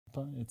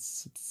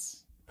It's.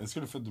 Est-ce que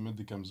le fait de mettre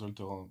des camisoles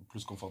te rend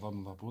plus confortable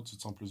dans ta peau? Tu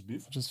te sens plus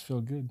beef? I just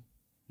feel good.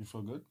 You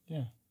feel good?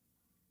 Yeah.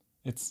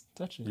 It's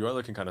touch it. You are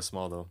looking kind of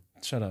small though.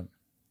 Shut up.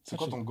 C'est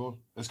quoi ton goal?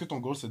 Est-ce que ton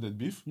goal c'est d'être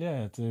beef?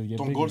 Yeah, to get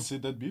Ton bigger. goal c'est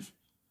d'être beef?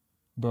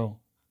 Bro,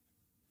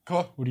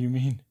 Quoi? what do you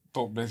mean?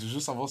 Ben, je veux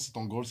juste savoir si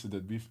ton goal c'est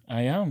d'être beef.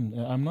 I am.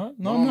 I'm not.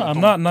 No, Non, no,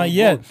 I'm ton not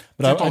yet. goal.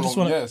 But I just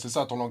want. Yeah, c'est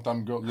ça, ton long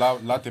time goal.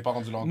 Là, t'es pas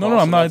rendu là No, encore. no,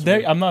 I'm so là, not tu there.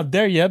 veux- I'm not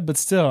there yet. But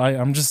still,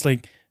 I'm just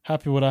like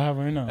happy with what I have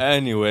right now.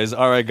 Anyways,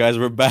 all right, guys,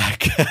 we're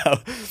back.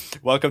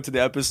 Welcome to the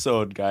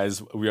episode,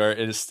 guys. We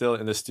are still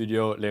in the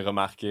studio, Les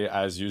Remarqués,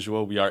 as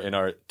usual. We are in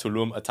our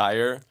Tulum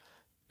attire.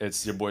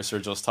 It's your boy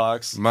Sergio's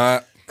Talks.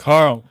 Matt.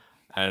 Carl.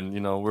 And,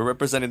 we're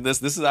representing this.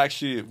 This is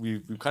actually, we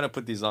kind of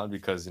put these on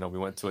because, we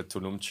went to a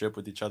Tulum trip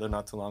with each other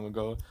not too long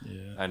ago.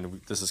 Yeah. And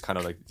this is kind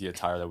of like the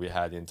attire that we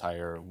had the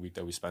entire week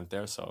that we spent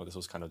there. So this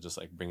was kind of just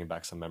like bringing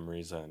back some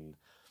memories and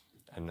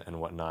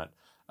whatnot.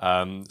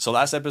 So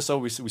last episode,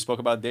 we spoke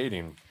about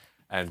dating.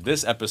 And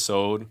this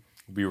episode,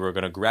 we were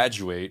going to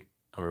graduate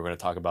and we were going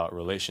to talk about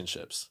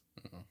relationships.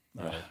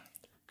 Right?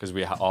 Because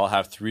we all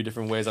have 3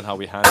 different ways on how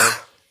we handle it.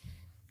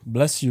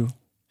 Bless you.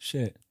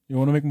 Shit. You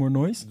want to make more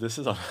noise? This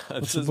is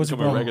what's become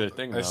a your regular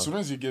thing now. As soon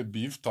as you get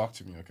beef, talk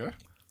to me, okay?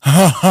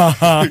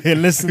 Hey,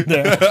 listen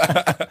there.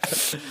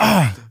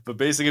 But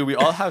basically, we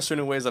all have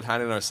certain ways of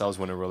handling ourselves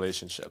when in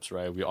relationships,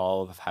 right? We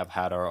all have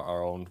had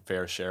our own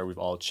fair share. We've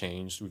all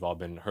changed. We've all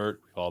been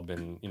hurt. We've all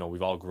been,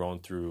 we've all grown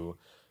through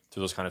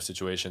those kind of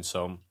situations.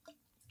 So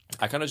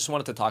I kind of just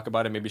wanted to talk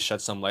about it, maybe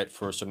shed some light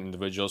for certain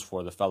individuals,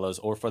 for the fellas,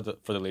 or for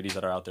the ladies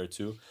that are out there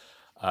too.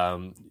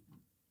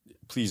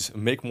 Please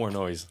make more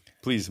noise.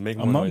 Please make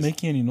more noise. I'm not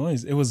making any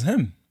noise. It was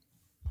him.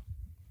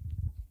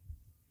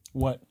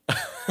 What?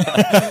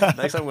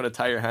 Next time I'm going to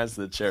tie your hands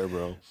to the chair,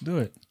 bro. Do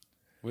it.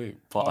 Wait,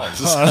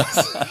 Pause.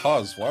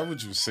 Pause. Why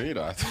would you say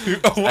that?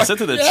 I said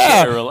to the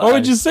chair, relax. Why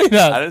would you say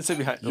that? I didn't say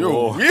behind. You're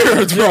Whoa.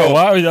 weird, bro. Yo,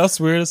 wow, that's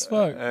weird as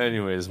fuck.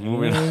 Anyways,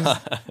 moving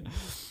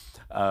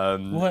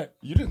on. What?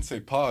 You didn't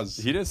say pause.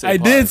 He didn't say I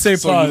pause. did say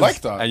So pause. you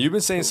like that? And you've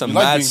been saying some You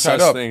like mad being tied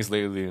sus up. things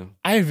lately.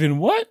 Ivan,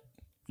 what?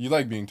 You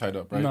like being tied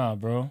up, right? Nah,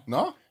 bro.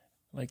 No?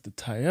 I like to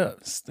tie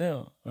up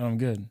still. But I'm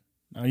good.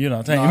 No, you're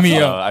not Nah, tying me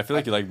up. I feel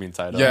like you like being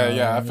tied up.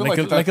 Yeah. I feel like,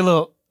 like a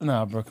little.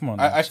 Nah, bro, come on.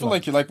 I feel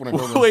like you like when a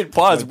girl goes, Wait,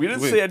 pause. like, We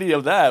didn't wait. say any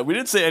of that. We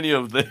didn't say any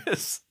of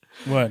this.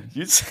 What?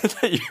 You said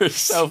that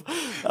yourself.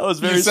 That was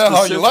very You said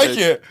how you like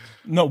specific.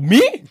 it. No,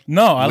 me?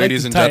 No, I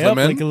Ladies like and to tie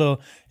gentlemen. up like a little,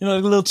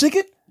 like a little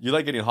chicken. You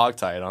like getting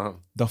hog-tied, huh?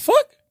 The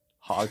fuck?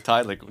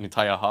 Hog-tied, like when you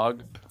tie a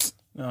hog?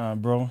 Nah,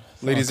 bro.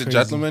 Ladies and Crazy.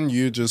 gentlemen,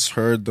 you just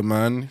heard the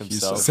man. He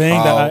Himself. said Saying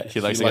how that He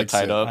likes to get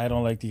tied it. up. I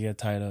don't like to get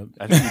tied up.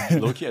 I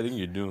think low-key, I think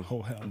you do.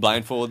 Oh, hell.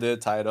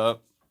 Blindfolded, tied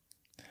up.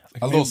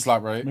 Like A little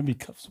slap, right? Maybe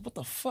cuffs. What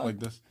the fuck? Like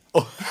this.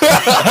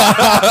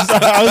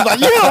 I was like,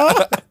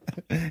 yeah.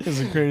 This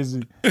is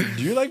crazy.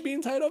 Do you like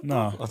being tied up?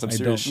 No, On some I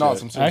serious don't. shit.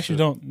 some I serious actually shit.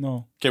 don't.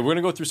 No. Okay, we're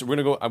gonna just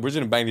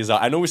gonna bang these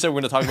out. I know we said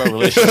we're gonna talk about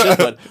relationships,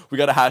 but we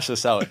gotta hash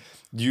this out.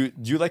 Do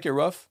you like it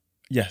rough?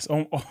 Yes.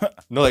 No,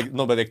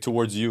 but like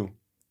towards you.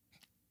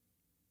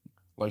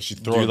 Like she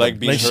Do throwing you like the-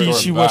 being Like hurt?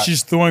 she what?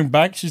 She's throwing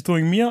back. She's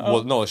throwing me out.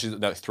 Well, no, she's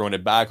like, throwing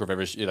it back or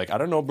whatever. She, like I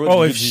don't know, bro. Oh,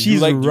 Do if do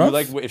she's like, rough? do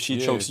you like if she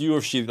Yeah. chokes you, or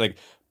if she like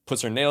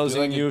puts her nails Do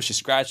you in like you, it- if she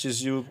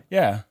scratches you.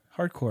 Yeah,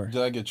 hardcore.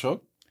 Did I get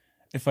choked?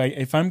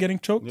 If I'm getting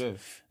choked, Yeah.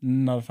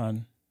 not a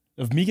fan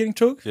of me getting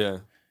choked. Yeah.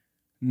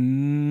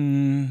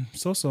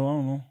 So I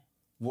don't know.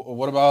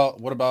 What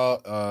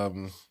about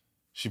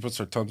she puts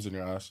her Tums in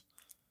your ass?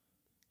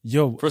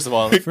 Yo, First of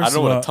all, I don't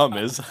know what a tum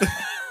is.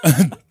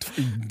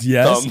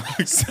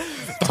 yes.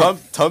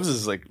 Tums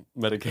is like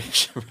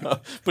medication, bro.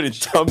 Putting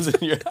Tums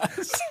in your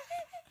ass.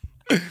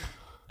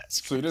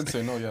 So you didn't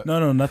say no yet.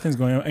 No, nothing's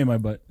going on in my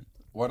butt.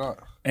 Why not?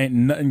 Ain't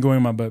nothing going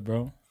in my butt,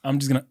 bro. I'm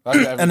just gonna. Have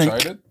you ever and then-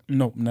 tried it?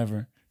 No,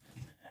 never.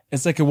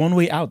 It's like a one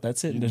way out.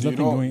 That's it. There's Do you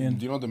nothing know, going in.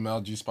 Do you know the male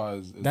G spot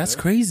is That's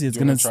there? crazy. It's Do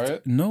you gonna wanna try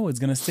it? No, it's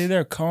gonna stay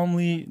there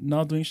calmly,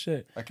 not doing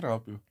shit. I can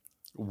help you.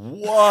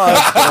 What?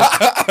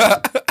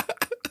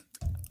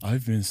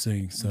 I've been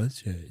saying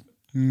such a.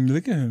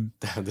 Look at him.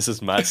 Damn, this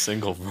is mad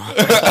single, bro.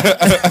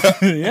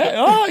 Yeah.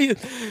 Oh,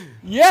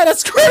 yeah.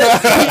 That's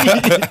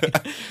crazy.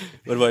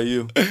 What about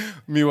you?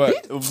 Me what?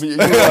 You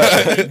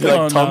like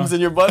No, Tums no. in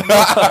your butt?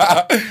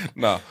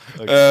 No.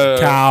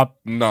 Cap,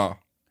 No.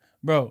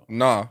 bro.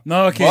 No.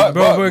 No, okay, But-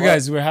 bro. but-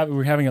 guys, we're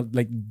having a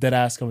like dead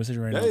ass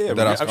conversation right now. Yeah,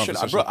 That ass I'm sure,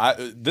 bro.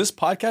 conversation. This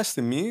podcast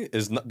to me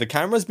is the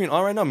cameras being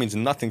on right now means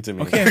nothing to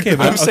me. Okay,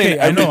 but I'm saying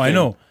I know.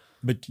 everything.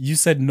 But you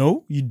said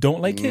no. You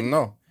don't like it.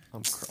 No.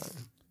 I'm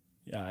crying.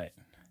 Yeah.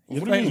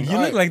 What do you mean? You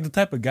look I- like the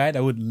type of guy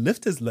that would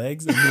lift his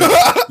legs and be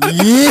like,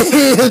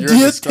 yeah, do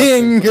your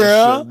thing,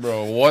 girl. Shit,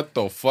 bro. What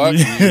the fuck?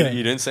 You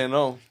didn't say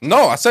no.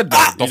 No, I said no.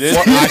 The did?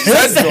 fuck?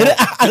 I said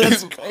no.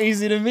 That's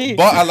crazy to me.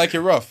 But I like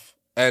it rough.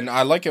 And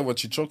I like it when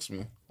she chokes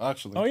me,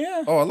 actually. Oh,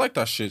 yeah? Oh, I like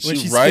that shit. When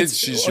She she rides,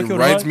 spits- she okay,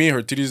 rides what- me.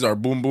 Her titties are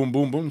boom, boom,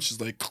 boom, boom.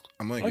 She's like,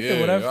 I'm like, Okay, yeah,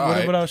 what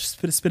alright. about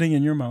spitting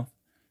in your mouth?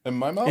 In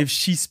my mouth? If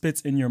she spits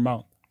in your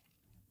mouth.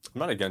 I'm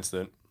not against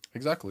it.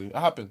 Exactly. It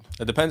happened.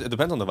 It depends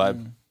on the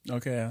vibe.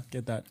 Okay, yeah,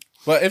 get that.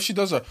 But if she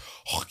does a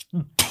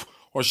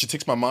or she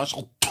takes my munch,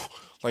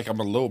 like I'm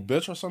a little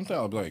bitch or something,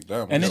 I'll be like,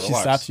 damn. And then she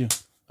relax. slaps you.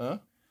 Huh?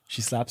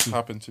 She slaps you.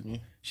 Happened to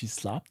me. She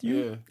slapped you?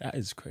 Yeah. That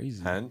is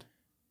crazy. Hand?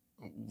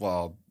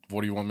 Well,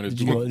 what do you want me to Did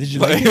do? you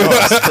like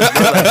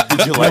it?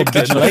 Did you like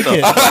Did it? you like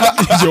it?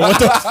 Yo, what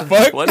the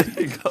fuck? What did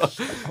you go?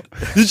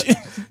 Did you?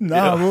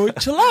 Nah, bro.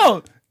 Chill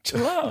out.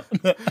 Chill out.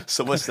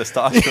 So much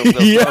testosterone.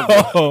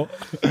 Yo.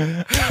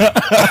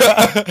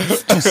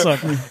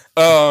 Suck me.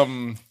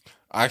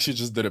 I actually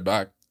just did it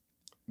back.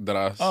 That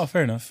I. Oh,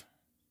 fair enough.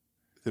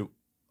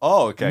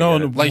 Oh, okay. No, I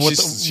get no, it. Like what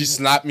she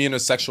slapped me in a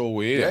sexual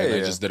way, Yeah, and yeah, I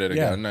yeah. just did it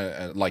Yeah. again.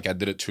 And, like I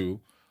did it too.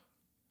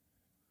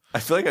 I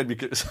feel like I'd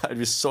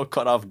be so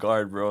caught off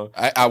guard, bro.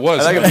 I was.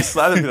 I like I'd be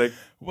slapped and be like,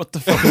 What the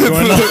fuck is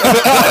going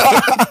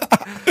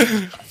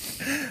on?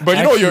 But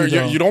you know,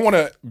 Actually, you don't want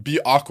to be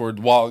awkward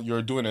while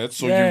you're doing it,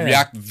 so Yeah. you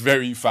react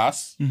very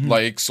fast.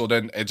 Like, so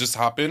then it just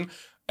happened,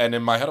 and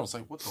in my head I was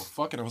like, "What the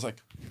fuck?" And I was like,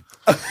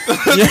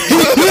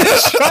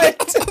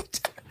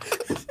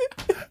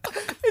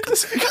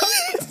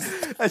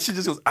 and she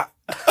just goes, ah.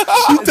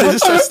 And they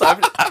just start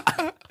slapping.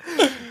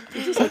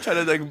 They just start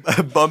trying to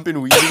like bump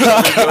and weave each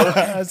other, bro.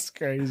 That's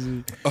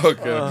crazy.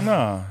 "Okay."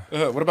 Nah.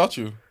 What about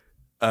you?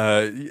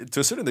 To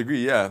a certain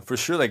degree, yeah, for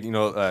sure. Like Wait,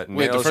 the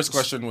nails- first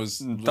question was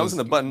thumbs in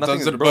the butt. Nothing,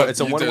 thumbs in the bro. butt. It's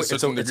a You one. did It's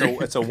certain a degree?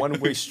 it's a one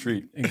way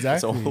street.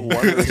 Exactly. It's a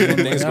one-way street.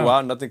 Things go Yeah.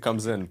 out, nothing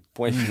comes in.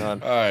 Point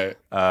on. All right.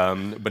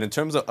 But in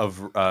terms of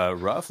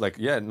rough, like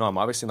yeah, no, I'm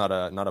obviously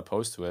not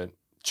opposed to it.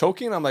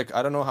 Choking, I'm like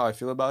I don't know how I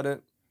feel about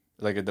it.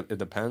 Like it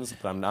depends,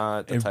 but I'm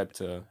not the type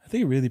to. I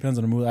think it really depends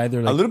on the mood.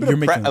 Either like A little bit you're of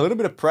making, a little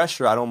bit of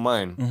pressure, I don't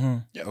mind.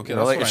 Yeah. Okay. You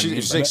know, That's like what if I mean.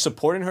 she's like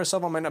supporting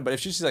herself, I might not. But if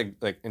she's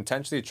like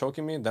intentionally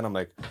choking me, then I'm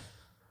like,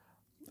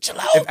 chill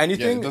if out. yeah,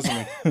 anything, it doesn't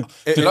make.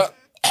 it- Did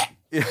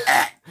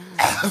I-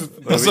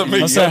 doesn't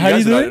make. I'm sorry, how do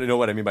you do it? You know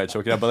what I mean by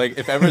choking out, but like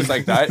if ever it's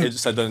like that,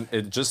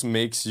 it just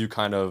makes you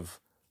kind of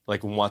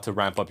like want to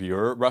ramp up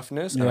your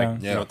roughness and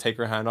like Yeah. you know take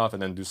her hand off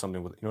and then do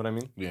something with you know what I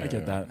mean. Yeah, I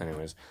get that.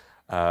 Anyways,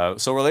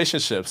 so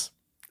relationships.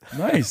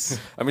 Nice.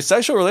 I mean,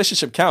 sexual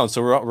relationship counts,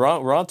 so we're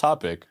on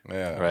topic,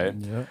 Yeah. right?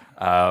 Yeah.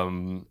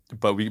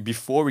 But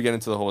before we get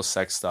into the whole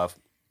sex stuff,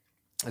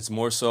 it's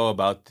more so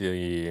about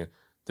the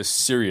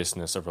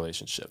seriousness of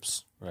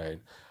relationships, right?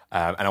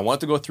 And I wanted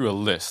to go through a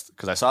list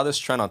because I saw this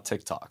trend on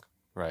TikTok,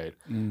 right?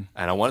 And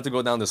I wanted to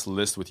go down this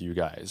list with you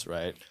guys,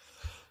 right?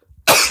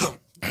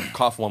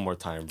 Cough one more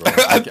time, bro.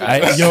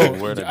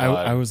 Swear to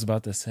God. I was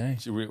about to say.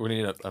 We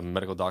need a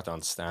medical doctor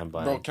on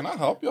standby. Bro, can I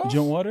help y'all? Do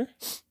you want water?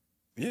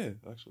 Yeah,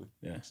 actually.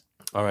 Yes.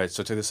 All right,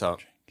 so check this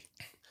out.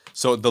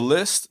 So the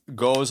list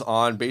goes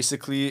on.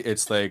 Basically,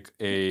 it's like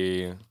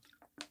a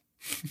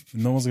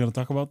No one's gonna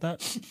talk about that.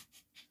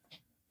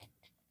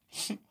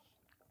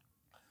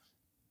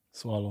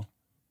 Swallow.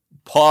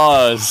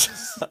 pause.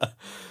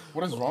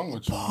 What is wrong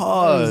with you?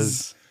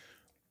 Pause.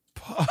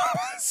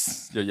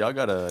 Pause. Yo, y'all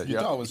gotta. You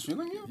thought I was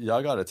feeling you?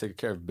 Y'all gotta take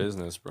care of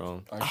business,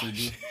 bro. I actually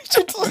do.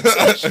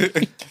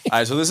 All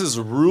right, so this is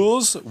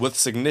rules with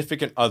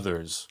significant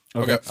others.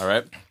 Okay. All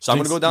right, so I'm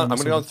gonna go down.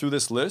 Thanks. I'm gonna go through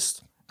this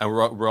list, and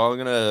we're all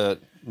gonna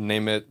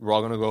name it. We're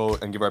all gonna go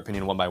and give our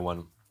opinion one by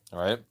one. All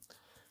right.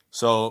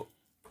 So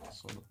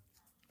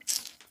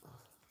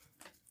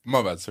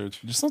My bad,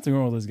 Serge. There's something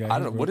wrong with this guy. I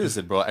don't know what is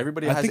it, bro.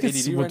 Everybody I has think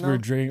it's ADD what right we're now.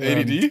 drinking.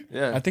 ADD?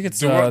 Yeah. I think it's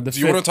Do you want the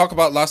to talk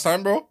about last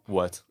time, bro?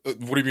 What? What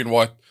do you mean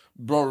what?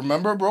 Bro,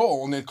 remember, bro,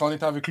 quand on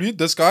était avec lui,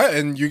 this guy,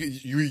 and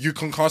you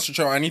can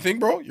concentrate on anything,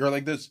 bro? You're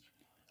like this.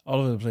 all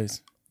over the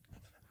place.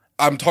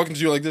 I'm talking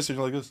to you like this, and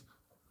you're like this.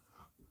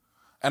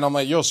 And I'm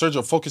like, yo,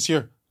 Sergio, focus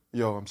here.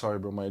 Yo, I'm sorry,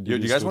 bro. My Yo, do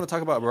you guys want to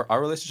talk about our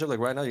relationship like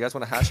right now? You guys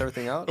want to hash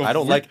everything out? Oh, I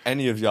don't like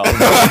any of y'all. All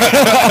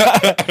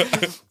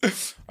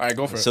right,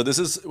 go for it. So this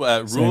is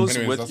rules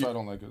Anyways, with that's you- why I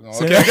don't like it. No,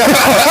 Same.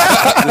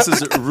 okay. this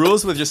is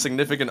rules with your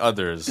significant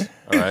others.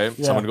 All right.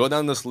 So Yeah. I'm gonna go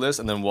down this list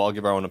and then we'll all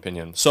give our own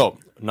opinion. So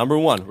number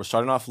one, we're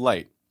starting off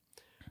light.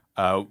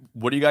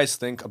 What do you guys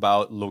think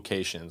about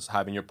locations,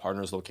 having your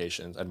partner's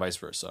locations, and vice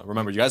versa?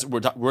 Remember, you guys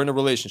we're in a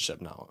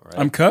relationship now, right?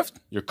 I'm cuffed?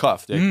 You're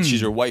cuffed. Like,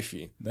 she's your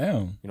wifey.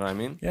 Damn. You know what I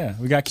mean? Yeah.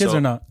 We got kids So-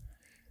 or not?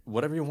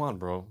 Whatever you want,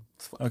 bro.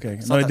 Okay.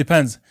 It's No, not it that-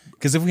 depends.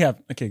 Because if we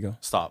have... Okay, go.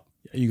 Stop.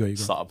 You go.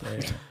 Stop. Yeah,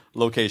 yeah.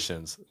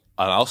 Locations.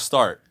 I'll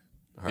start.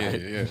 All right.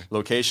 Yeah.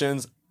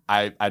 Locations.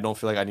 I don't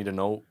feel like I need to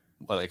know.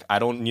 Like I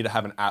don't need to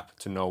have an app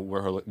to know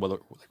where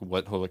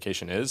what her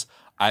location is.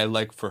 I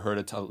like for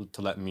her to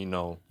let me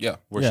know Yeah.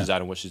 where Yeah. she's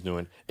at and what she's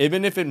doing.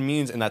 Even if it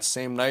means in that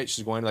same night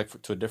she's going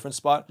to a different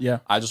spot. Yeah.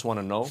 I just want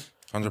to know.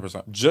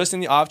 100%. Just in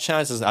the off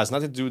chance, it has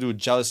nothing to do with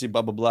jealousy,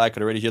 blah, blah, blah. I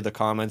could already hear the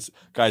comments.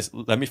 Guys,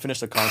 let me finish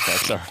the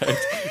context, all right?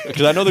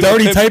 Because I know They're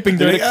already typing,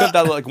 They're going to they're clip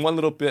that like one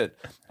little bit.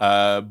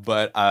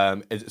 But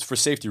it's for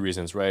safety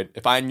reasons, right?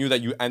 If I knew that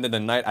you ended the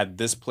night at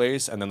this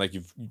place and then like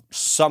you've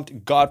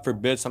something, God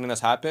forbid, something that's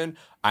happened,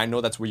 I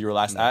know that's where you were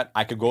last at.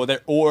 I could go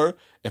there. Or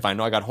if I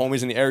know I got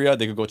homies in the area,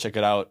 they could go check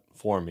it out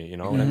for me. You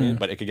know what I mean?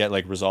 But it could get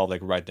like resolved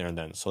like right there and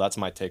then. So that's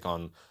my take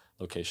on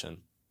location.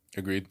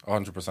 Agreed.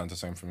 100% the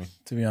same for me.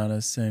 To be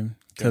honest, same.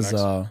 Because...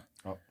 next. Oh.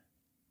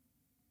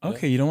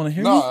 Okay, you don't want to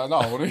hear me? No,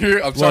 I want to hear.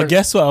 I'm Well, sorry.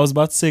 guess what? I was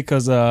about to say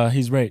because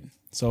he's right.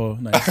 So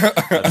nice.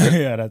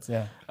 Yeah, that's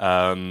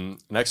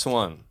Next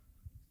one.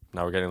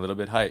 Now we're getting a little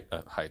bit height.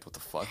 Height. What the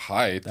fuck?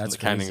 Height. That's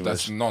Can't crazy.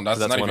 English. That's That's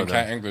not one even of them.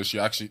 can't English. You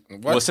actually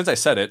what? Well, since I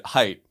said it,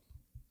 height.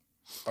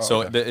 Oh,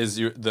 So okay. there is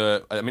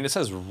I mean, it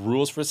says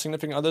rules for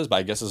significant others, but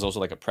I guess it's also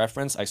like a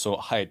preference. So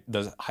height.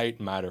 Does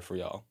height matter for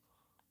y'all?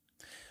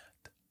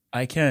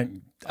 I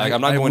can't. Like,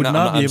 I'm not I going would out.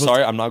 not be I'm able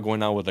sorry. I'm not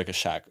going out with like a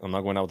Shaq. I'm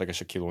not going out with like a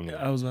Shaquille O'Neal.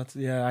 I was about to.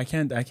 Yeah, I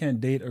can't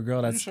date a girl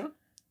Are you that's. sure?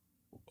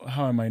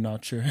 How am I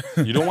not sure?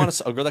 You don't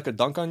want a girl that could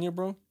dunk on you,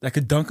 bro? That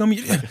could dunk on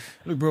me.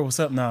 Look, bro, what's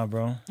up now,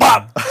 bro?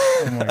 Bop!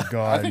 Oh my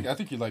god. I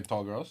think you like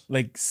tall girls.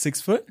 Like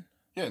 6 foot?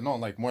 Yeah, no,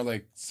 like more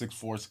like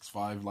 6'4",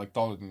 6'5", like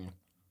taller than you.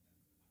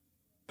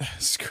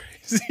 That's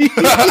crazy.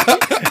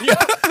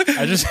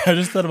 I just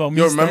thought about me.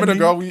 Yo, remember the standing-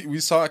 girl we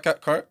saw at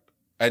Cat Cart?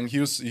 And he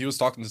was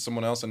talking to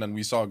someone else, and then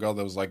we saw a girl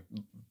that was like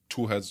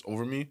 2 heads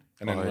over me,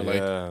 and then Oh, we're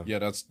yeah. like, yeah,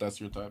 that's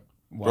your type.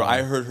 Wow. Bro,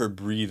 I heard her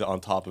breathe on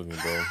top of me,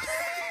 bro.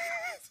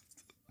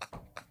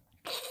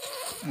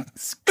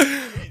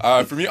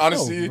 For me,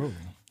 honestly, bro.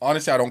 I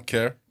don't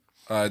care.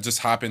 It just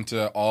happened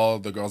to all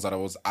the girls that I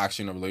was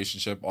actually in a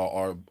relationship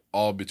are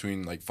all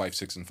between like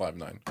 5'6" and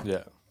 5'9".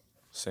 Yeah,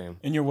 same.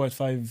 And you're what,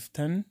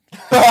 5'10"?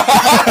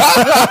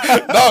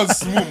 That was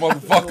smooth,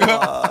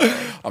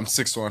 motherfucker. I'm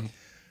 6'1".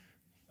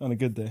 On a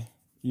good day.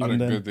 On Even a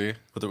then, good day.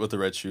 With the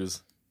red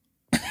shoes.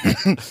 But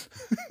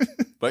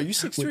are you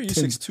 6'3" or you With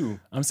Tim. 6'2"?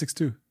 I'm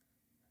 6'2".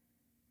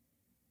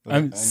 I'm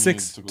And you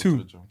need to go to 6'2".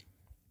 the gym.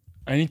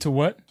 I need to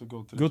what? To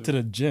go to the Go gym. to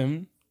the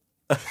gym.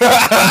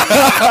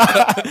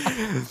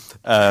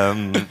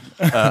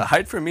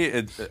 Height for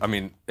me, I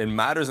mean, it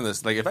matters in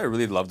this. Like, if I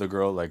really love the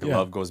girl, like Yeah.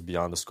 love goes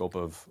beyond the scope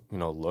of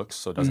looks.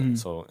 So it doesn't.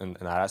 So in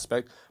that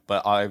aspect,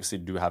 but I obviously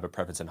do have a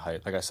preference in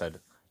height. Like I said,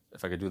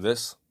 if I could do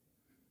this,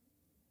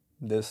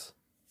 that's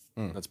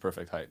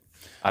perfect height.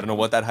 I don't know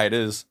what that height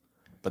is,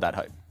 but that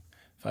height,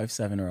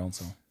 5'7" or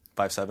also.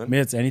 5'7". Maybe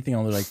it's anything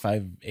under like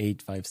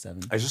 5'8",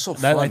 5'7". It's just so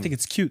That, fun. I think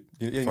it's cute.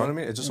 you know what I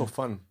mean. It's just so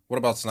fun. What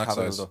about snack Have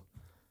a size? little-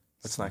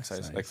 What's snack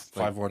size? size. Like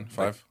 5'1",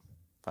 5?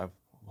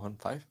 5'1",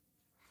 5".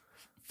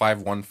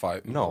 5'1",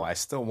 5. No, I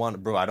still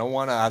want, bro. I don't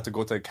want to have to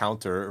go to the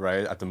counter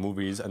right at the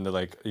movies and they're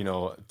like,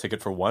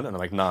 ticket for one, and I'm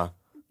like, nah.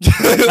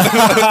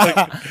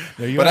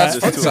 There you But that's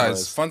There's fun two of size.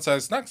 us. Fun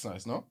size, snack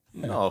size, no?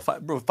 No,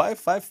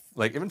 5'5",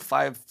 like even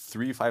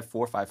 5'3",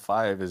 5'4",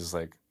 5'5" is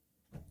like,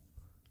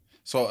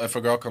 So if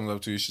a girl comes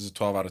up to you, she's a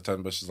 12 out of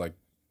 10, but she's like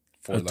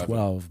a 4'11".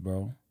 12,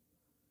 bro.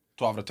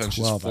 12 out of 10,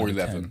 she's 12 out of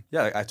 4'11". 10.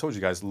 yeah. Like I told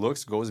you guys,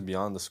 looks goes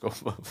beyond the scope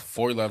of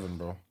 4'11",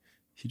 bro.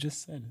 He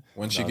just said it.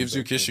 When she No, gives you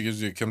a it's kiss, she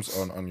gives you a kiss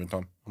on your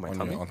tongue. my on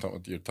tummy?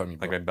 With your tummy,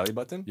 bro. like my belly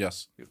button.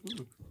 Yes.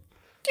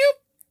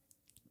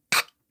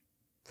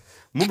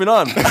 Moving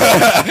on.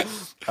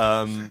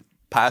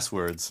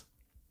 Passwords,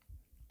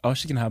 Oh,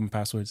 she can have my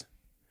passwords.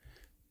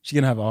 She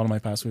can have all of my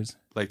passwords.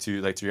 like to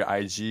your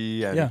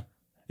IG and Yeah.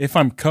 If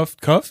I'm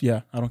cuffed,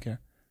 yeah, I don't care.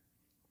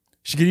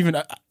 She could even,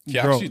 He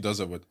bro, actually does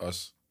it with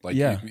us. Like,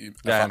 Yeah. if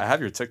yeah. I'm- I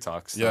have your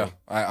TikToks. So. yeah.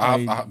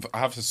 I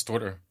have his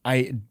Twitter.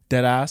 I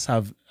dead ass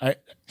have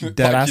Like, he have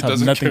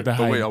doesn't nothing care. to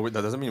But wait, hide.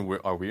 that doesn't mean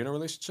are we in a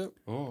relationship?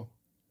 Oh.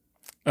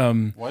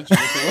 Um, Why'd you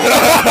look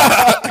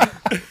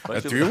Why'd A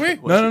you- three-way?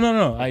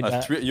 no.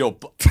 A three, yo,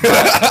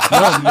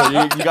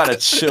 no, you gotta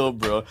chill,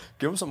 bro.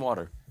 Give him some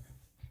water.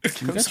 Give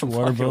him Get some your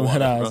water, fucking bro. water,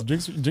 Head bro.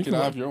 ass. Drink Can I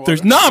water. have your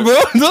There's water?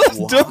 nah,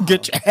 bro. Don't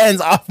get your hands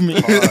off me.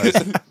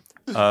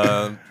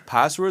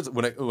 Passwords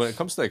when it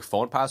comes to like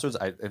phone passwords,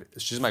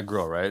 she's my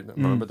girl, right?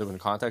 Remember the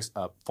context.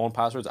 Phone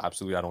passwords,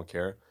 absolutely, I don't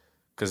care.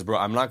 Because bro,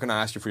 I'm not gonna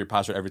ask you for your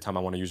password every time I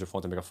want to use your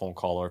phone to make a phone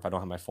call, or if I don't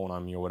have my phone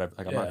on me or whatever.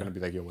 Like I'm not Yeah. gonna be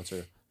like, yo, what's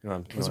your, What's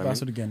what the I mean?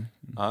 password again?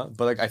 But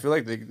like I feel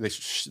like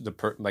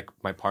like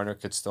my partner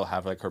could still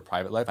have like her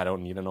private life. I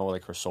don't need to know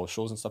like her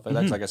socials and stuff like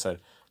that. 'Cause like I said,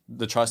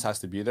 the trust has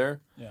to be there.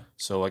 Yeah.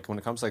 So like when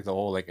it comes to like the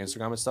whole like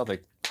Instagram and stuff,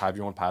 like have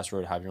your own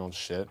password, have your own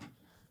shit.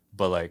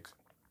 But like,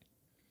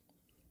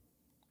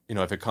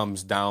 if it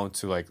comes down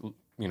to like,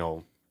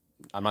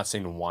 I'm not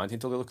saying wanting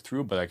to look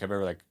through, but like if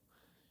ever like,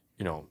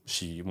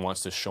 she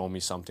wants to show me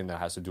something that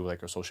has to do with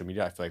like her social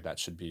media, I feel like that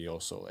should be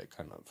also like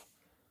kind of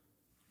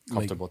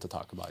comfortable to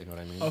talk about. You know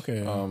what I mean?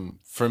 Okay.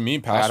 For me, I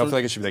don't password. feel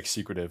like it should be like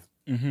secretive.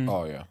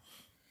 Oh, yeah.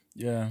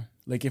 Yeah.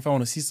 Like if I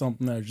want to see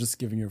something, I'm just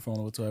giving your phone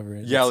or whatsoever.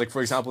 Yeah, like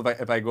for example,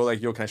 if I go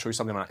like, yo, can I show you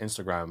something on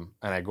Instagram?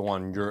 And I go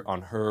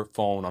on her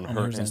phone, on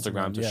her her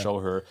Instagram to yeah. show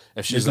her.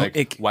 If she's There's no like,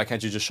 ick. why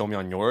can't you just show me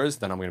on yours?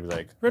 Then I'm gonna be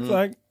like, Red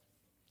flag.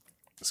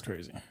 It's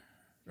crazy.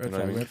 Red know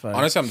what I flag. mean? Red flag.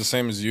 Honestly, I'm the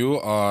same as you.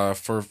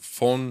 For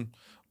phone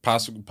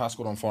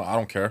passcode on phone, I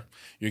don't care.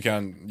 You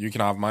can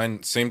have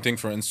mine. Same thing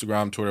for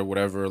Instagram, Twitter,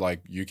 whatever.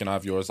 Like you can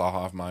have yours,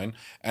 I'll have mine.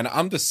 And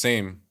I'm the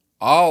same.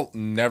 I'll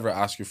never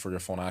ask you for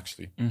your phone.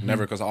 Actually,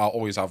 never, because I'll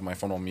always have my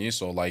phone on me.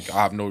 So like, I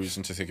have no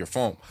reason to take your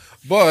phone.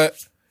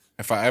 But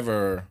if I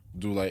ever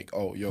do like,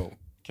 oh, yo,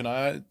 can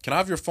I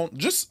have your phone?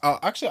 Just can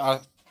I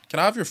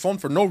have your phone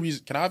for no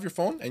reason? Can I have your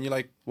phone? And you're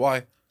like,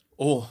 why?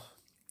 oh,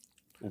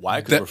 why?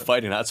 Because That- we're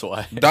fighting. That's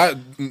why. That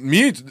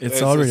me,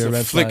 it's already a a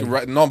red flick. flag.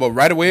 Right, no, but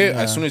right away,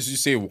 Yeah. as soon as you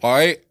say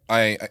why,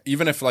 I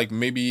even if like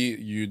maybe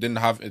you didn't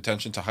have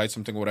intention to hide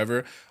something, or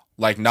whatever.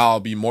 like now I'll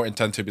be more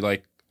intent to be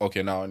like,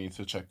 okay, now I need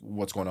to check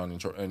what's going on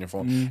in your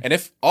phone. And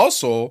if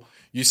also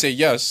you say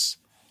yes,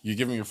 you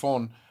give me your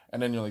phone,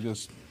 and then you're like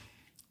this.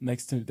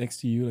 Next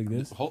to you like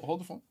this. Hold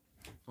the phone.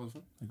 Hold the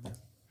phone. Like this.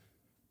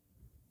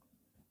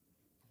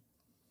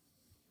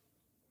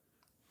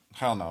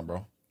 Hell no,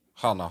 bro.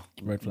 Hell no.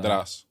 Red flag. That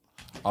ass.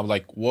 I'm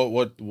like,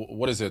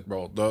 what is it,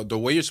 bro? The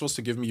way you're supposed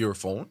to give me your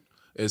phone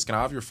is, can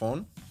I have your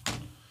phone?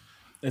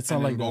 It's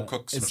not like go that.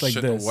 cook some It's like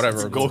shit this. or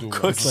whatever. Go do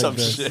cook It's like some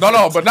this. shit.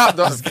 No, but not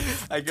I get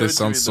what this you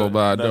sounds mean, so though.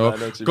 bad, No, though. I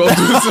know what you Go mean.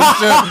 do some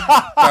shit.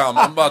 Damn,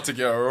 I'm about to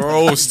get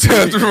roasted,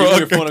 Give me bro.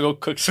 your phone and go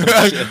cook some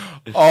shit.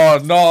 Oh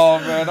no,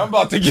 man! I'm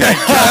about to get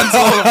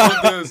canceled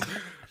for this.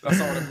 That's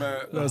not what it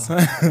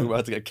meant. We're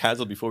about to get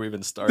canceled before we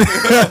even started.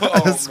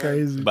 That's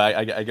crazy. But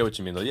I get what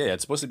you mean though. Yeah,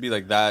 it's supposed to be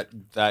like that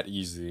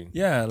easy.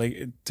 Yeah,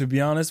 like to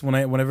be honest,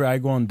 whenever I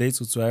go on dates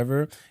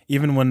whatsoever,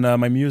 even when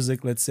my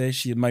music, let's say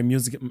my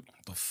music,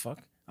 the fuck,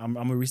 I'm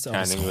gonna restart.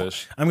 Can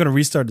English. I'm gonna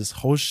restart this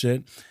whole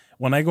shit.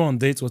 When I go on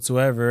dates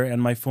whatsoever,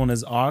 and my phone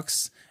is aux,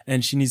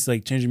 and she needs to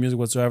like change the music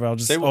whatsoever, I'll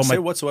just Say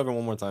whatsoever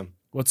one more time.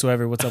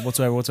 whatsoever, what's up,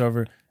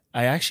 whatsoever.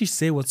 I actually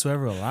say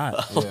whatsoever a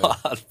lot.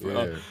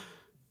 Bro. Yeah.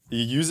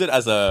 You use it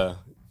as a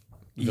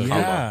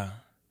Yeah.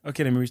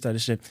 Okay, let me restart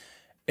this shit.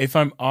 If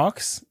I'm aux,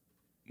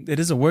 it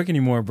doesn't work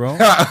anymore, bro.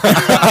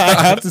 I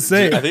have to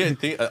say. I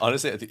think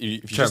honestly, if you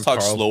just talk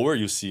Carl. slower,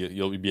 you see it.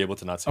 You'll be able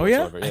to not say Oh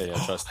yeah, whatsoever.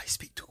 Yeah, trust. I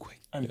speak too quick.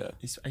 Yeah.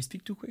 I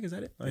speak too quick. Is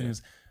that it?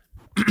 Anyways,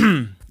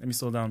 let me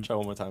slow down. Try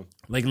one more time.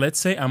 Like, let's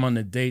say I'm on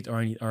a date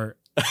or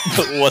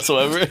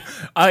Whatsoever.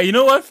 you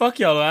know what? Fuck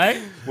y'all, right?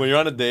 When you're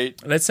on a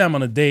date, Let's say I'm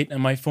on a date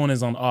and my phone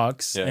is on aux,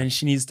 Yeah. and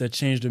she needs to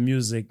change the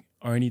music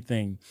or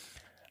anything.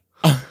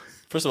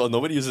 first of all,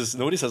 nobody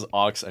says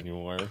aux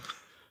anymore.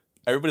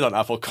 Everybody's on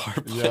Apple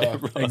CarPlay, Yeah.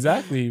 bro.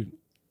 Exactly.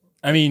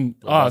 I mean,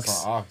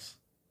 That's aux. not ox.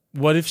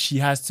 What if she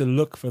has to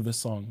look for the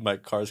song? My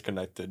car's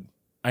connected.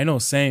 I know,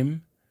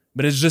 same.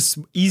 But it's just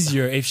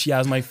easier if she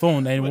has my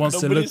phone and wants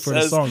to Nobody look for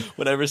the says song.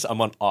 Whenever I'm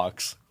on aux,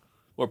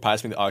 or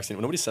pass me the aux.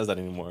 Nobody says that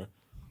anymore.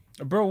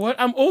 Bro, what?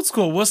 I'm old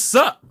school. What's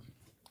up?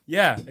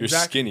 Yeah, You're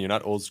exactly. skinny. You're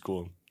not old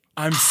school.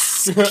 I'm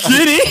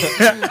skinny.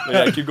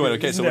 Yeah, keep going.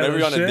 Okay, so Yeah, whenever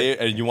you're on a shit. date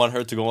and you want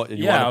her to go, you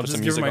Yeah, want I'll to put just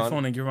some give her music my on.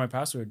 phone and give her my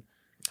password.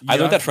 I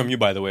learned have- that from you,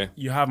 by the way.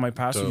 You have my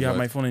password. So, You have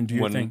my like, phone and do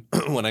your thing.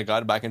 When I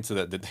got back into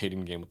the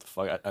dating game, what the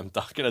fuck? I'm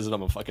talking as if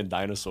I'm a fucking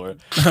dinosaur.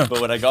 But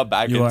when I got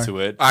back You into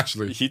it,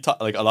 Actually. he taught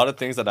like a lot of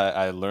things that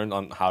I learned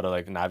on how to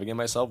like navigate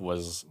myself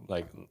was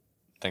like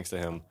thanks to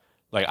him.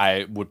 Like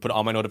I would put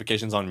all my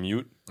notifications on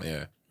mute,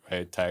 Yeah.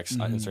 right? Text,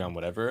 Instagram,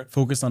 whatever.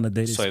 Focus on the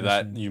date. So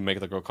that especially. you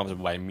make the girl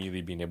comfortable by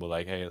immediately being able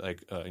like, hey,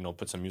 like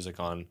put some music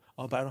on.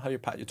 Oh, but I don't have your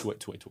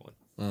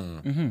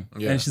 2-8-2-8-2-1.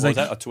 Yeah. And she's What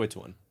like, was that? A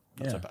 2-8-2-1.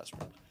 That's Yeah. my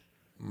password.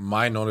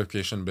 My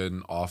notification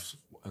been off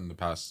in the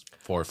past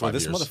 4 or 5 Bro,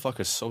 this years.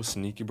 motherfucker is so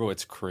sneaky, bro.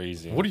 It's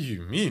crazy. What do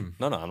you mean?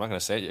 No, I'm not gonna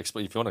say it. If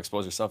you want to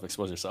expose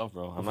yourself,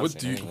 bro. I'm not What do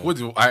saying you? anything. What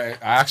do I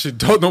actually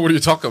don't know what you're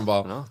talking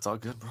about. No, it's all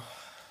good, bro.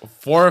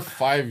 4 or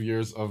 5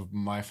 years of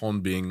my phone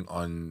being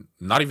on,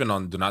 not even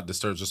on do not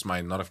disturb, just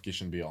my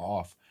notification being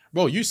off.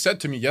 Bro, you said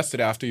to me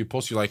yesterday after you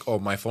posted, you're like, oh,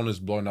 my phone is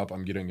blowing up,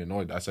 I'm getting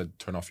annoyed. I said,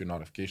 turn off your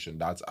notification.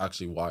 That's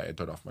actually why I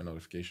turned off my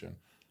notification.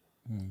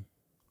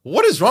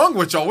 What is wrong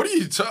with y'all?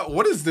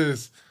 What is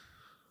this?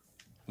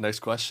 Next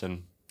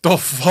question. The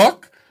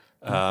fuck?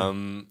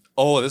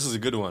 Oh, this is a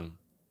good one.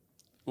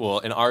 Well,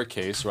 in our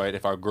case, right,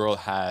 if our girl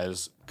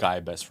has guy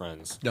best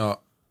friends. No.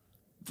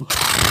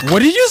 what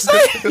did you say?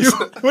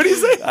 What did you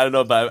say? I don't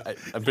know, but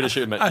I'm pretty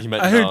sure he meant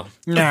I heard,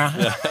 no.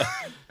 nah.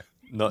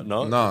 No?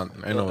 No,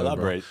 I know.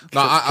 Elaborate.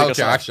 No, Kick us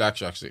okay,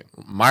 off. actually.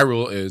 My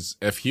rule is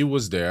if he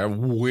was there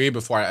way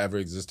before I ever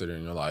existed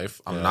in your life,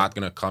 I'm not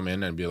going to come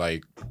in and be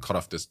like, cut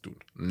off this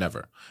dude.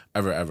 Never.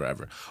 Ever, ever,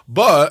 ever.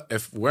 But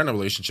if we're in a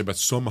relationship and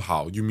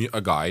somehow you meet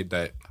a guy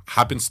that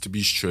happens to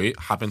be straight,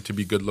 happen to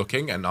be good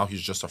looking, and now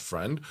he's just a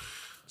friend.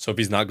 So if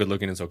he's not good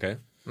looking, it's okay?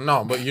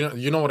 No, but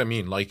you know what I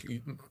mean. Like,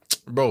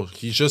 bro,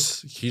 he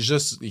just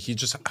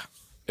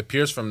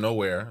appears from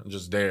nowhere,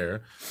 just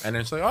there, and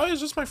it's like, oh, he's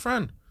just my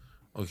friend.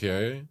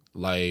 Okay,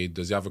 like,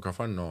 does he have a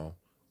girlfriend? No.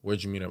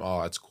 Where'd you meet him?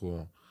 Oh, that's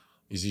cool.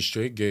 Is he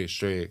straight? Gay?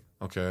 Straight.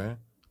 Okay.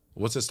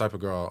 What's this type of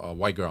girl? A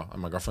white girl.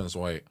 And my girlfriend is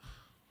white.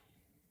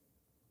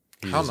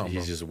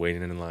 He's just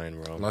waiting in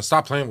line, bro. Like,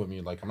 stop playing with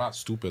me. Like, I'm not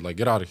stupid. Like,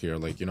 get out of here.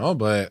 Like,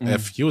 But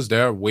if he was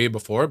there way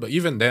before, but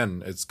even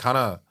then, it's kind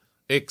of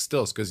ick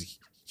still, because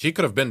he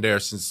could have been there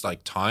since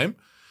like time,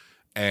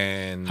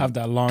 and Have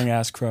that long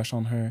ass crush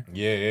on her.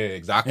 yeah,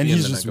 exactly. And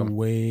he's then just I go,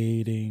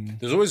 waiting.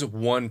 There's always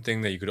one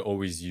thing that you could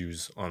always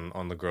use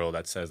on the girl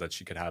that says that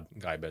she could have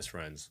guy best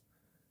friends.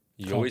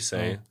 You always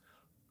say,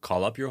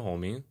 call up your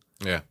homie,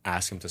 yeah,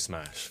 ask him to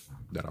smash.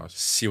 that was.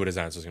 See what his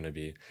answer is going to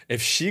be.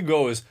 If she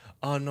goes,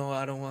 oh no,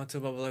 I don't want to,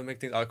 blah, blah, blah, make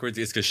things awkward,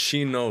 it's because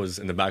she knows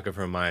in the back of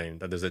her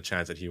mind that there's a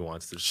chance that he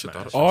wants to smash.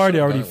 that- Already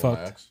Should've done it with my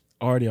fucked. ex.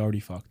 Already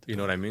fucked. You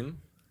know what I mean?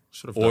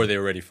 Should've Or done they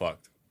already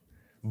fucked.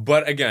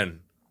 But again,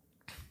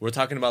 we're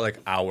talking about like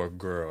our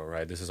girl,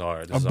 right? This is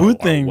our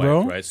boot thing, wife,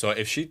 bro. right? So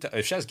if she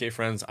has gay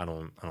friends, I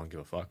don't give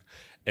a fuck.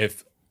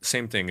 If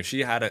same thing. If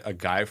she had a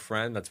guy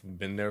friend that's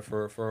been there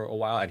for a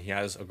while and he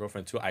has a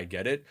girlfriend too, I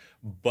get it.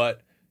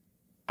 But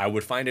I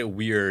would find it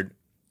weird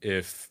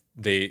if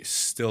they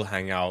still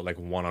hang out like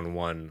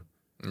one-on-one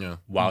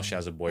while she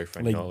has a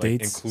boyfriend. Like you know,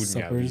 dates, include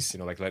me at suppers. least. You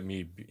know, like let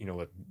me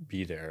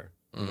be there.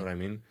 You know what I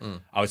mean?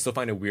 I would still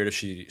find it weird if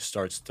she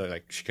starts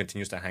to she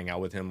continues to hang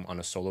out with him on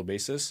a solo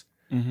basis.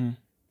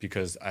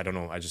 Because I don't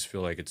know, I just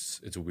feel like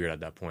it's weird at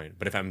that point.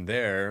 But if I'm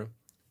there,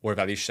 or if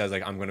at least she says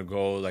like I'm gonna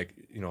go, like,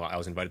 you know, I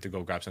was invited to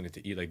go grab something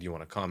to eat, like, do you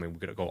want to come? And we're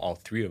gonna go all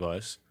three of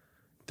us.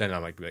 Then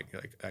I'm like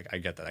I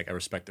get that. Like, I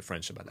respect the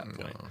friendship at that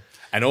point.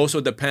 And also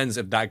it depends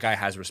if that guy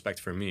has respect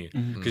for me,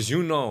 because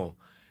you know,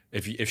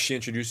 if she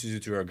introduces you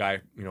to her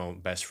guy, you know,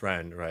 best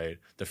friend, right?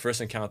 The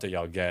first encounter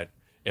y'all get,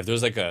 if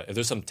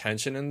there's some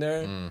tension in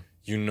there,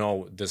 you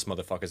know this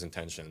motherfucker's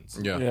intentions.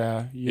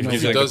 Yeah. You know,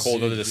 He's he like does- the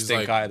cold, or the he's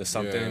stink like, eye, the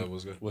something. yeah,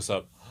 what's good? What's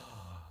up?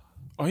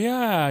 oh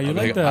yeah, you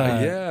like Like,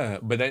 that. yeah,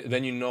 but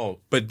then you know.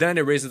 But then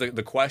it raises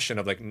the question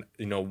of like,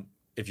 you know,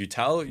 if you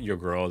tell your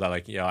girl that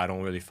like, yeah, I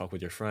don't really fuck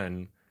with your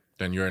friend,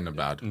 Then you're in the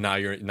bad. now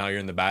you're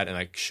in the bad, and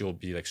like she'll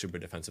be like super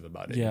defensive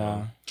about it. You Yeah.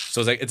 know?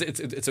 So it's like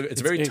it's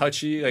a very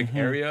touchy like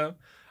area.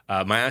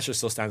 My answer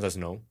still stands as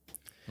no.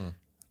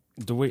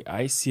 The way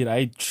I see it,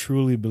 I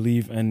truly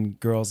believe in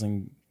girls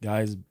and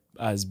guys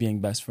as being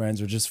best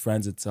friends or just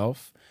friends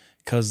itself.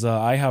 Because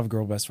I have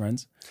girl best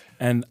friends,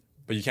 and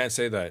But you can't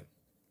say that,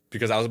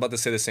 because I was about to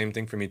say the same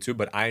thing for me too.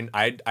 But I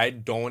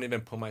don't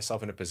even put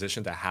myself in a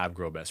position to have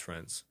girl best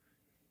friends,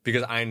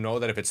 because I know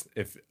that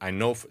if I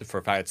know for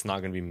a fact it's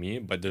not gonna be me,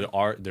 but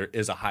there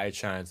is a high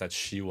chance that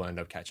she will end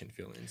up catching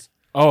feelings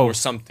or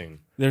something.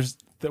 There's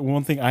the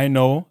one thing I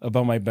know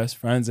about my best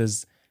friends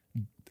is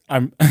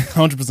I'm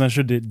 100%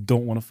 sure they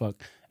don't want to fuck,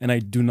 and I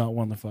do not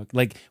want to fuck.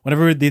 Like,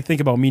 whenever they think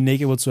about me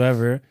naked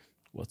whatsoever,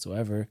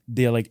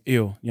 they're like,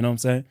 ew, you know what I'm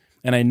saying?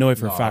 And I know it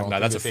for a fact. Nah,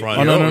 that's a front.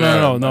 Oh, no.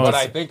 But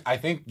it's-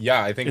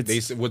 I think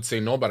they would say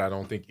no, but I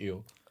don't think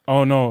you.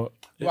 Oh no,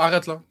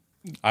 Arrête là.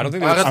 I don't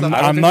think Arrête that's, là.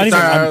 I'm not even-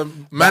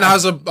 I'm- man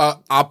has a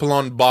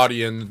Apollon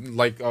body, and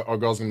like our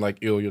girls gonna be like,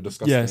 ew, you're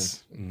disgusting.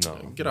 yes,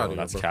 no, Get out of here,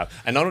 that's bro. cap.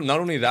 And not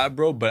only that,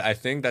 bro, but I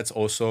think that's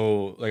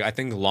also like, I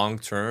think long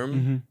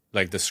term,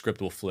 like the script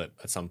will flip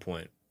at some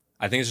point.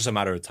 I think it's just a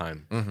matter of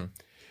time.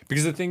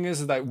 Because the thing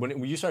is that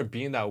when you start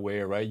being that way,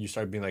 right, you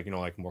start being like, you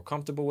know, like more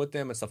comfortable with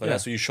them and stuff like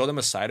that. So you show them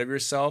a side of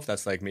yourself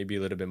that's like maybe a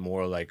little bit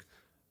more like,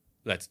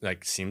 that's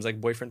like seems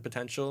like boyfriend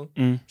potential.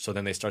 So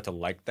then they start to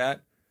like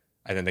that,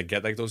 and then they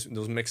get like those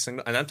mixed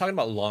signals. And I'm talking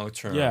about long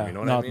term. Yeah, you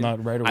know what I mean?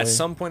 not right away. At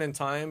some point in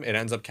time, it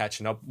ends up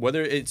catching up,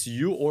 whether it's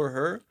you or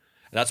her.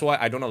 And that's why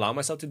I don't allow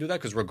myself to do that,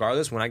 because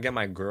regardless, when I get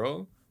my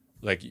girl,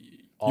 like,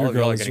 all Your of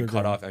y'all girl are is getting your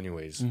cut girl. off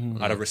anyways,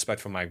 out of respect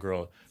for my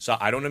girl. So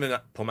I don't even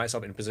put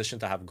myself in a position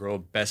to have girl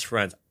best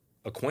friends.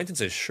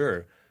 Acquaintances,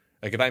 sure.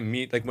 Like, if I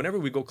meet, like, whenever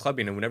we go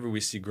clubbing and whenever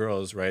we see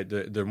girls, right,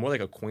 they're more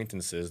like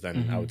acquaintances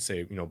than I would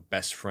say, you know,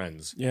 best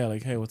friends. yeah,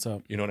 like, hey, what's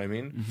up? You know what I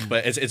mean?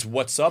 But it's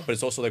what's up, but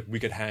it's also like we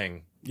could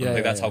hang. Yeah,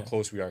 Like, that's yeah. how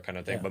close we are, kind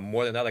of thing. But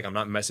more than that, like, I'm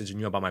not messaging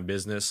you about my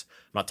business.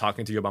 I'm not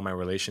talking to you about my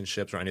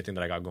relationships or anything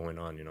that I got going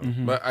on, you know?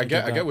 But I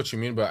get what you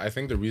mean, but I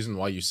think the reason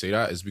why you say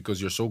that is because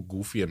you're so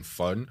goofy and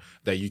fun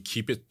that you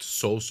keep it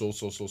so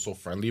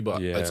friendly, but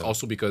Yeah. it's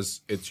also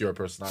because it's your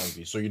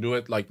personality. So you do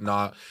it like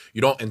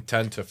you don't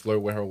intend to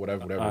flirt with her,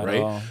 whatever, At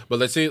right? all. But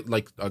let's say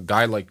like a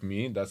guy like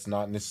me that's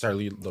not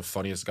necessarily the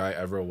funniest guy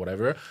ever or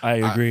whatever. I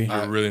agree.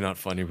 You're really not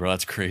funny, bro.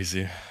 That's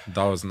crazy.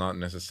 That was not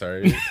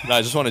necessary. No,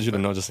 I just wanted you to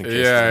know, just in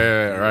case.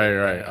 Yeah,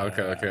 right.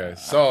 Okay.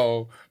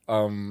 So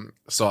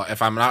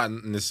if I'm not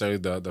necessarily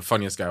the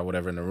funniest guy or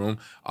whatever in the room,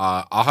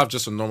 I'll have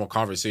just a normal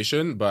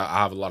conversation, but I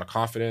have a lot of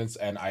confidence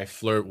and I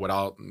flirt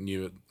without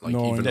you like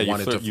No, even Yeah,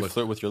 wanting to you flirt.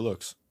 flirt with your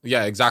looks.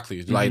 Yeah,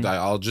 exactly. Like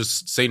I'll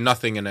just say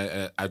nothing and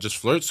I just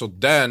flirt. So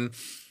then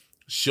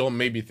she'll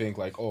maybe think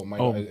like, oh my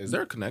God, is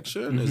there a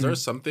connection? Is there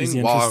something? Is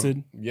he While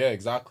interested? yeah,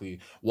 exactly.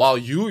 While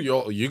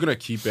you're gonna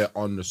keep it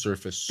on the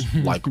surface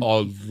like a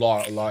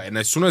lot, and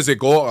as soon as they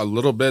go a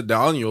little bit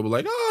down, you'll be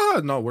like,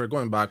 no, we're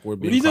going back. We're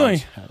What being are you doing?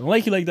 clowns. I don't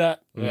like you like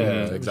that.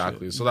 Yeah,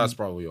 exactly. So that's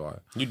probably why.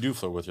 You do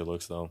flirt with your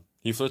looks, though.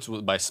 He flirts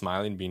by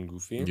smiling, being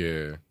goofy.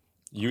 Yeah.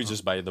 You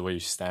just by the way you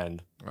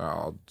stand.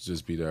 I'll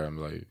just be there and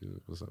be like,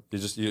 what's up? He'll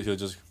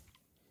just.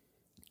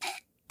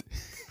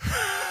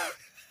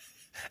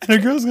 And the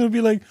girl's gonna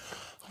be like,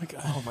 oh my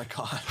God, Oh my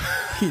god.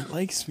 he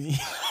likes me.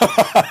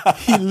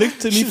 He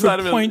looked at me She's for not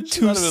even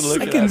 0.2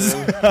 looking at seconds.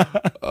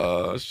 him.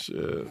 Oh,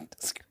 shit.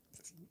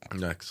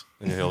 Next.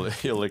 And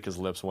he'll lick his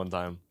lips one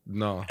time.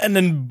 No. And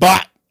then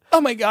bot. Oh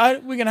my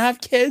God, we're gonna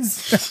have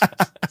kids.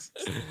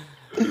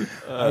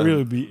 I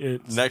really be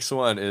it. Next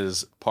one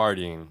is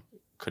partying.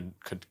 Could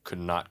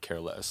not care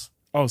less.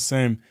 Oh,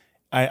 same.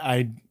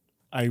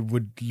 I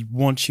would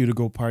want you to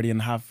go party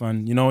and have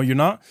fun. You know, you're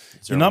not my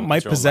it's your own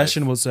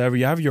possession life. whatsoever.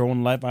 You have your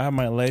own life. I have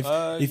my life.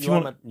 If you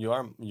want you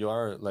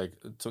are like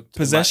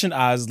possession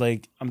as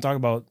like I'm talking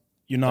about,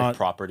 you're like not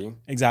property.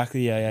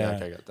 exactly. Yeah.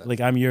 Okay, I get that. Like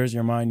I'm yours,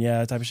 you're mine.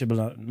 Yeah, type of shit. But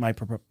not my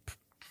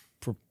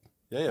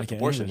Yeah, can't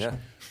proportion. English. Yeah.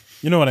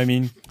 You know what I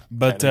mean?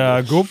 But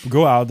Can't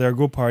go out there,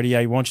 go party.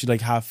 I want you to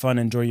like have fun,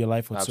 enjoy your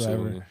life whatsoever.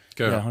 Absolutely.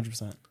 Okay. Yeah,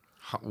 100%.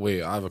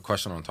 Wait, I have a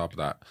question on top of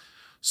that.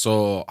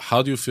 So,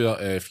 how do you feel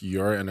if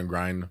you're in a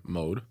grind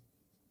mode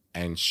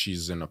and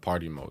she's in a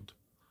party mode?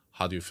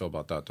 How do you feel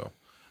about that, though?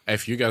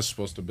 If you guys are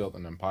supposed to build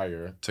an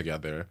empire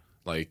together,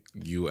 like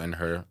you and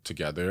her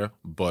together,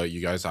 but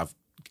you guys have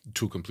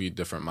two complete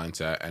different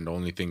mindset, and the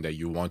only thing that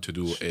you want to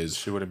do is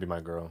She wouldn't be my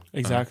girl.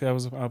 Exactly. I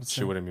would She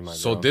say. wouldn't be my girl.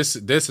 so this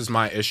is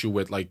my issue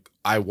with, like,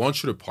 I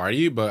want you to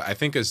party, but I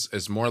think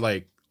it's more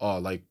like, oh,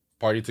 like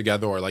party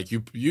together, or like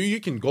you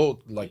can go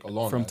like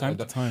alone From time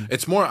to time.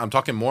 It's more, I'm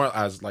talking more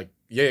as like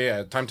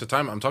time to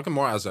time. I'm talking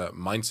more as a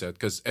mindset,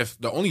 because if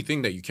the only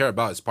thing that you care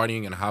about is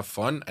partying and have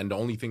fun, and the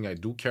only thing I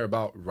do care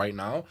about right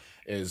now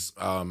is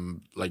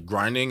like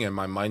grinding and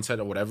my mindset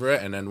or whatever,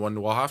 and then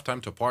when we'll have time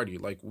to party,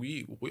 like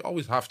we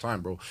always have time,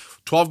 bro.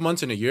 12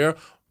 months in a year,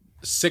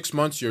 6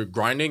 months you're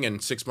grinding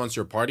and 6 months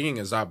you're partying.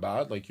 Is that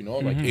bad? Like,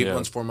 like 8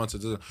 months, 4 months.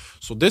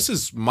 So this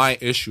is my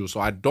issue. So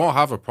I don't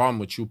have a problem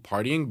with you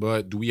partying,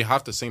 but do we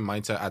have the same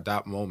mindset at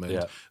that moment?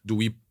 Yeah. Do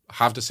we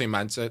have the same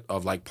mindset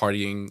of like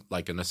partying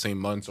like in the same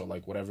months or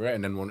like whatever?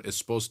 And then when it's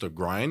supposed to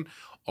grind,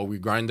 are we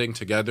grinding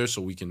together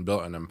so we can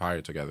build an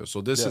empire together?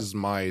 So this is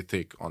my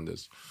take on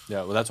this. Yeah,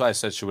 well, that's why I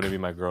said she wouldn't be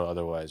my girl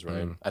otherwise,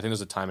 right? I think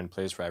there's a time and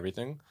place for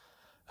everything.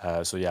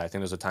 So yeah, I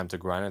think there's a time to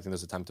grind. I think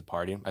there's a time to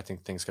party. I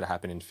think things could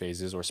happen in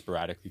phases or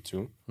sporadically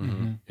too.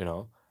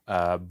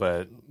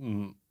 But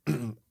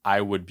I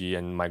would be,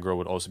 and my girl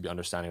would also be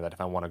understanding that if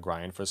I want to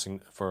grind for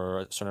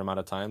a certain amount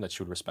of time, that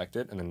she would respect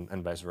it,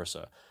 and vice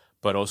versa.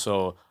 But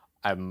also,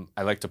 I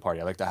like to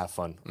party. I like to have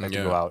fun. I like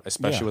to go out,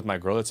 especially with my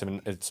girl.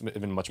 It's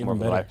even much more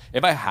of a vibe.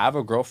 If I have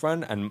a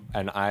girlfriend and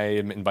I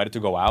am invited to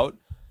go out,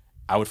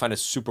 I would find it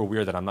super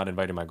weird that I'm not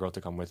inviting my girl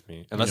to come with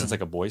me, unless it's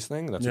like a boys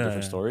thing. That's a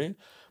different story.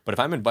 But if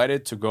I'm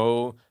invited to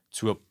go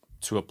to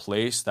a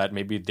place that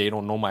maybe they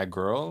don't know my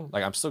girl,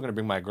 like I'm still gonna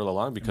bring my girl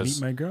along because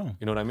Meet my girl.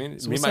 You know what I mean?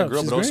 So Meet what's my up?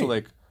 girl, She's but also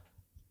great.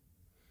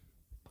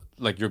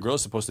 like your girl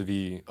is supposed to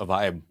be a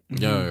vibe.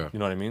 Yeah. You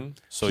know what I mean?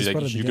 So She's like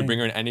part of the you could gang. bring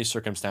her in any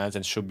circumstance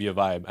and she'll be a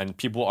vibe, and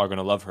people are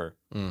gonna love her.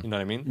 You know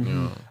what I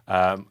mean?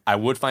 I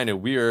would find it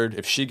weird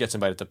if she gets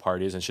invited to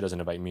parties and she doesn't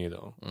invite me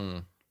though.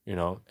 You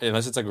know,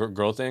 unless it's a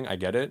girl thing, I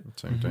get it.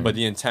 Same thing. But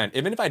the intent,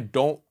 even if I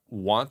don't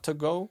want to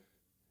go,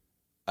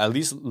 at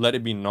least let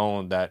it be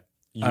known that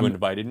you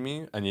invited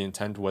me and the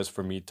intent was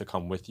for me to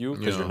come with you,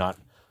 because you're not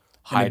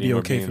hiding or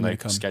okay being for me to like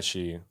come.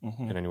 sketchy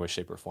in any way,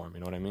 shape, or form.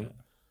 You know what I mean?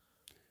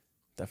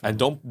 Definitely. And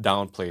don't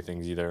downplay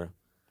things either.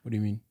 What do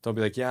you mean? Don't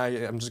be like, yeah,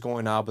 I'm just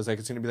going out, but it's like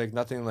it's gonna be like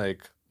nothing,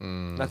 like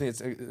nothing.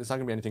 It's not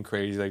gonna be anything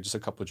crazy, like just a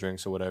couple of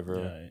drinks or whatever.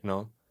 Yeah. You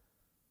know,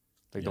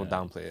 like don't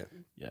downplay it.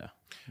 Yeah.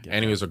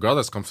 Anyways, a girl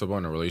that's comfortable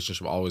in a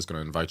relationship always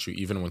gonna invite you,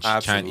 even when she can't.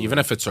 Absolutely. Even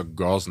if it's a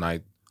girls'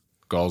 night,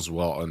 girls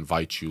will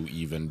invite you.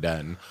 Even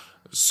then,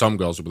 some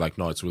girls will be like,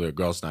 "No, it's really a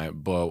girls'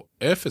 night." But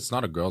if it's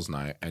not a girls'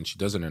 night and she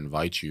doesn't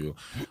invite you,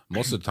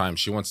 most of the time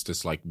she wants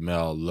this like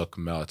male look,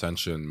 male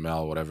attention,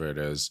 male whatever it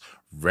is.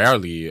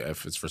 Rarely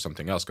if it's for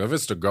something else. Because if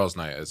it's the girls'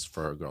 night, it's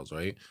for her girls,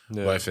 right?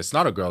 Yeah. But if it's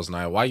not a girls'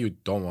 night, why you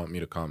don't want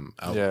me to come?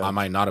 Am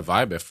I not a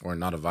vibe? If we're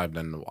not a vibe,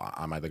 then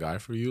am I the guy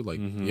for you?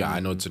 Like, yeah, I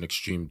know it's an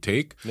extreme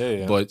take,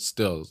 Yeah. but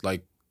still,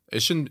 like,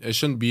 it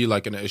shouldn't be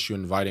like an issue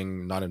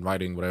inviting, not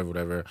inviting,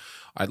 whatever.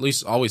 At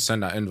least always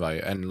send that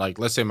invite. And like,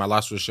 let's say my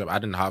last relationship, I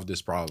didn't have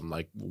this problem.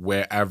 Like,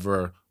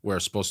 wherever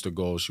we're supposed to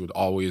go, she would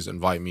always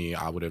invite me.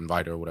 I would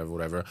invite her,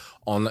 whatever.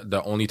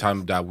 The only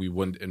time that we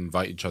wouldn't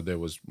invite each other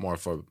was more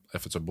for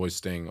if it's a boys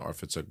thing or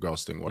if it's a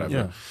girls thing, whatever.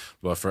 Yeah.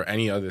 But for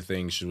any other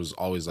thing, she was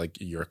always like,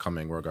 "You're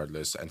coming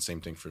regardless." And same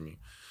thing for me.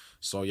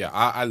 So yeah,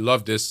 I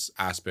love this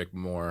aspect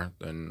more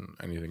than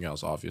anything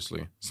else.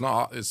 Obviously,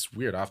 it's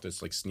weird after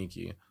it's like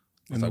sneaky.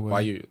 It's In a like,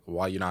 way.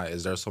 why you not?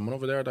 Is there someone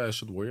over there that I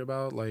should worry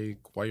about? Like,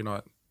 why you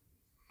not?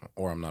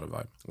 Or I'm not a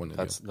vibe. One of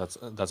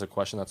the That's a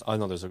question.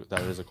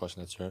 That is a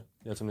question. That's your.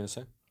 You have something to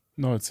say?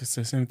 No, it's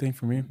the same thing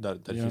for me.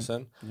 That Yeah. you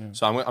said. Yeah.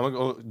 So I'm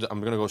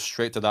gonna go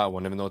straight to that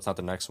one, even though it's not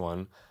the next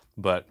one.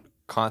 But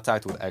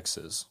contact with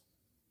exes.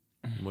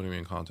 deal. What do you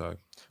mean contact?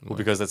 Well,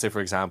 because let's say,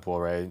 for example,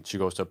 right, she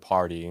goes to a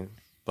party,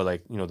 but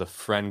like, you know, the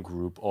friend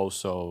group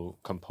also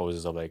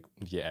composes of like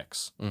the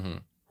ex,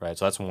 right?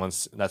 So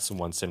that's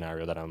one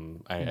scenario that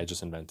I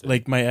just invented.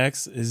 Like my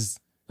ex is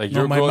like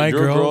no,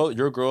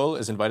 your girl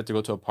is invited to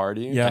go to a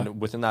party, Yeah.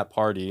 and within that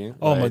party,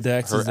 Oh, right, the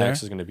ex her is there?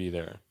 ex is gonna be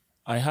there.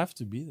 I have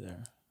to be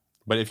there.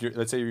 But if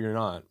let's say you're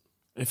not,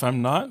 If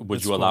I'm not, would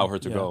it's you allow cool. her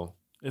to Yeah, go?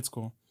 It's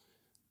cool.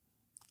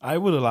 I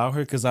would allow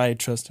her because I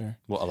trust her.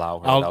 Well, allow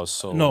her. I'll- That was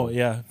so. No,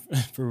 yeah,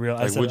 for real.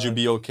 I Like, said, would you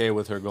be okay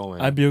with her going?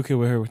 I'd be okay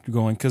with her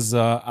going because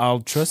I'll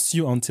trust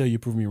you until you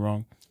prove me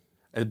wrong.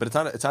 But it's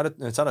not a not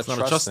a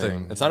trust trust thing.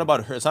 thing. It's not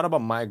about her. It's not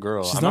about my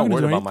girl. She's I'm not not gonna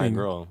worried do about my anything.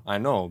 girl. I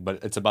know,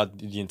 but it's about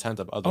the intent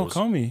of others. Oh,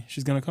 call me.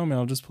 She's gonna call me.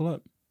 I'll just pull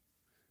up.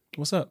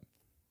 What's up?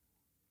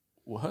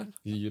 What?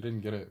 You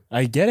didn't get it.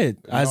 I get it.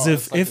 As No, if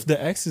it's like if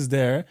the ex is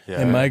there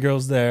Yeah. and my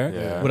girl's there,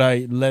 Yeah. would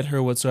I let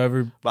her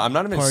whatsoever? But I'm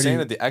not even Party. saying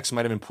that the ex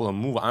might even pull a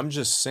move. I'm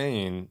just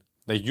saying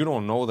that you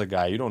don't know the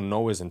guy. You don't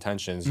know his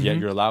intentions. Yet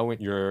you're allowing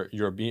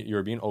you're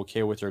being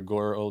okay with your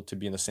girl to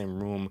be in the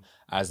same room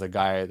as the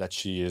guy that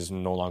she is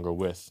no longer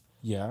with.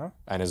 Yeah.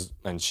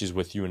 and she's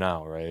with you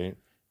now, right?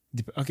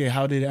 Okay,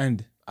 how did it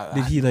end?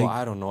 Did he like?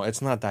 I don't know.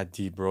 It's not that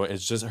deep, bro.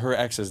 It's just her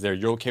ex is there.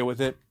 You're okay with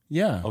it?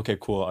 Yeah. Okay,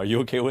 cool. Are you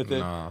okay with it?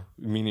 Nah.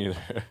 Me neither.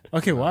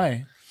 Okay,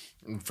 why?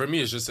 For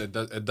me, it's just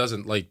it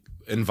doesn't like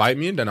invite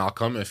me, then I'll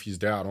come. If he's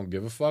there, I don't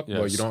give a fuck.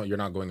 Yes. But you're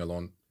not going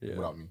alone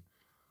without me.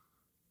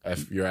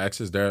 If your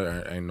ex is there,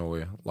 there ain't no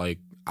way. Like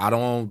I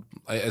don't.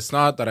 It's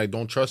not that I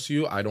don't trust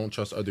you. I don't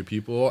trust other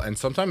people, and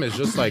sometimes it's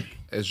just like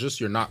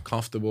you're not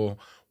comfortable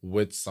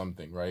with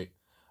something, right?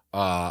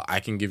 I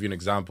can give you an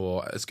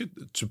example. Est-ce que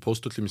tu poses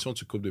toute l'émission,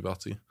 tu coupes des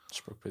parties?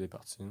 Je peux couper des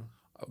parties.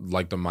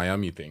 Like the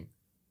Miami thing.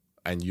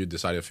 And you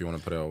decide if you want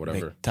to put it or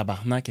whatever. Like,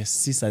 tabarnak,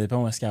 si ça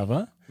dépend où est-ce qu'elle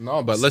va.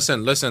 No, but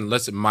listen.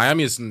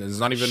 Miami is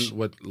not even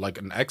with like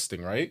an ex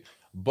thing, right?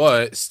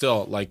 But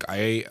still, like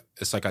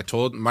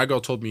my girl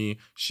told me,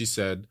 she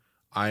said,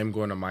 I'm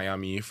going to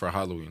Miami for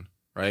Halloween,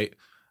 right?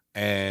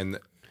 And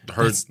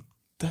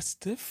That's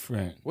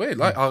different. Wait,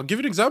 like I'll give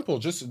you an example.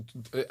 Just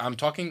I'm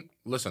talking.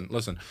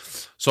 Listen.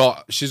 So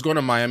she's going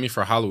to Miami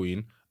for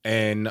Halloween,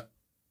 and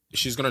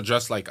she's gonna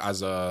dress like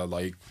as a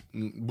like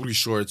booty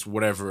shorts,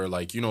 whatever.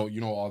 Like you know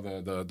all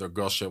the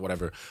girl shit,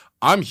 whatever.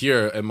 I'm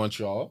here in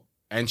Montreal,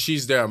 and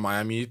she's there in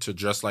Miami to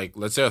dress like,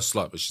 let's say, a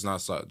slut, but she's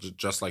not a slut,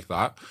 just like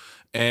that.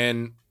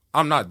 And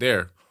I'm not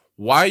there.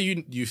 Why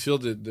you feel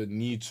the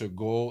need to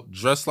go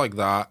dress like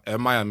that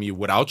in Miami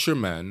without your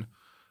man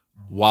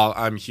while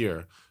I'm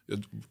here?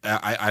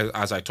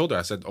 As I told her,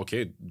 I said,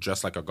 okay,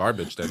 dress like a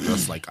garbage, then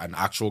dress like an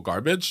actual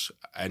garbage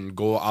and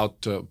go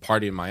out to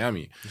party in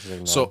Miami. Like,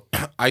 no. So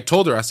I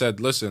told her, I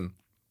said, listen,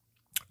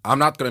 I'm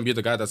not going to be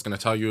the guy that's going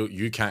to tell you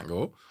you can't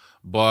go,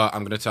 but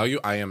I'm going to tell you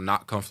I am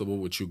not comfortable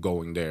with you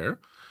going there.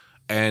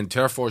 And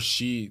therefore,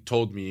 she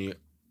told me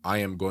I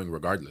am going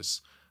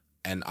regardless.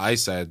 And I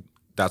said,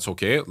 that's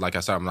okay. Like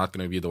I said, I'm not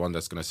going to be the one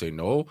that's going to say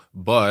no,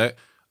 but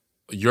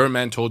your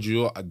man told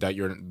you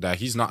that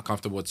he's not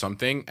comfortable with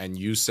something, and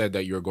you said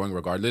that you're going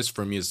regardless.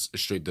 For me, it's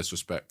straight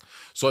disrespect.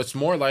 So it's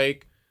more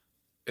like,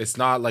 it's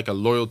not like a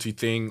loyalty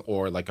thing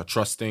or like a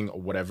trust thing or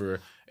whatever.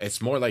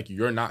 It's more like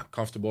you're not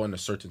comfortable in a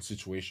certain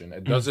situation.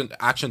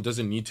 Action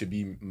doesn't need to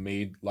be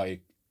made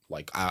like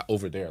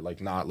over there,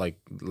 like not like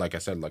I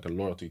said, like a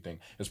loyalty thing.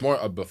 It's more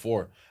of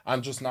before.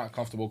 I'm just not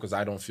comfortable because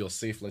I don't feel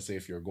safe. Let's say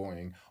if you're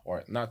going,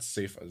 or not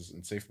safe as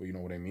in safe, but you know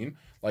what I mean.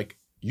 Like,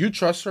 you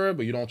trust her,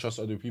 but you don't trust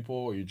other people,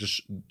 or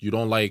you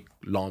don't like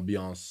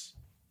l'ambiance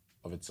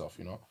of itself,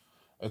 you know?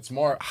 It's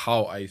more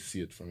how I see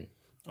it for me.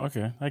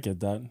 Okay, I get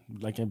that.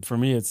 Like, for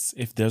me, it's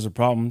if there's a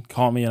problem,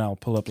 call me and I'll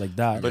pull up like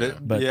that.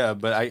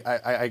 But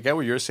I get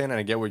what you're saying, and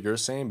I get what you're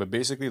saying, but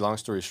basically, long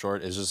story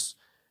short, is just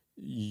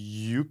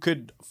you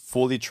could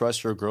fully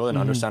trust your girl and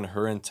understand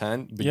her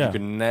intent, but you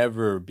could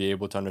never be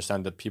able to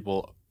understand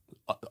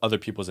other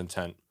people's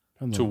intent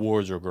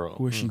towards your girl.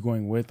 Who is she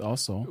going with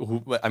also?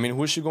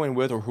 Who is she going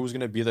with, or who's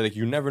going to be there? Like,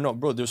 you never know.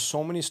 Bro, there's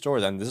so many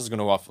stories, and this is going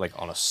to go off like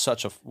on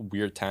such a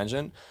weird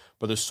tangent,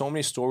 but there's so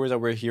many stories that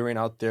we're hearing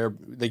out there.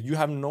 Like, you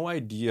have no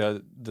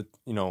idea that,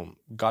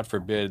 God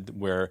forbid,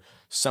 where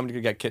somebody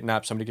could get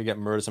kidnapped, somebody could get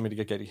murdered, somebody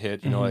could get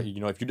hit. You know,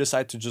 if you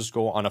decide to just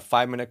go on a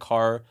 5-minute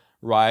car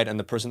ride and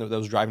the person that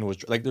was driving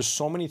was like, there's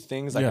so many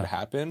things that could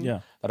happen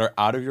that are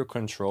out of your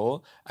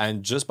control,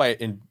 and just by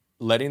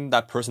letting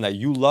that person that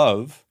you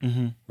love,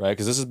 right?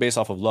 Because this is based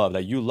off of love,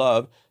 that you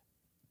love,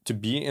 to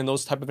be in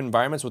those type of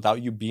environments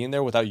without you being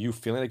there, without you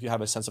feeling like you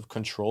have a sense of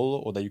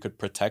control or that you could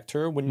protect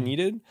her when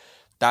needed.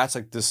 That's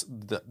like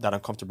that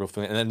uncomfortable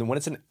feeling. And then when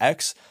it's an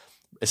ex,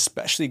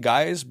 especially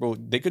guys, bro,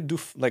 they could do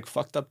like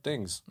fucked up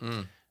things.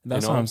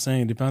 That's what I'm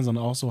saying. It depends on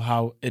also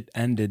how it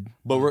ended.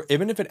 But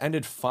even if it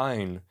ended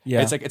fine,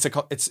 it's like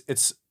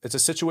it's a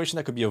situation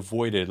that could be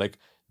avoided. Like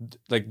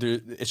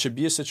it should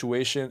be a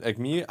situation, like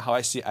me, how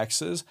I see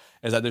exes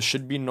is that there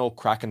should be no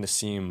crack in the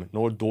seam,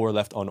 no door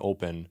left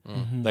unopened.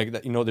 Like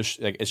that,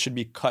 it should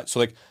be cut. So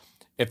like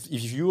if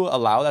you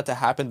allow that to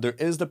happen, there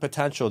is the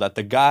potential that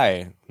the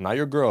guy, not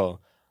your girl,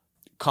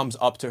 comes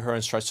up to her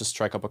and tries to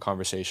strike up a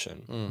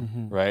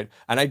conversation, right?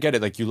 And I get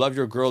it. Like, you love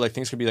your girl, like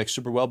things could be like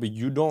super well, but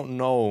you don't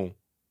know.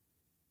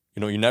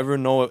 You never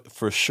know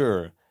for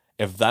sure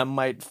if that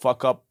might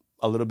fuck up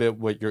a little bit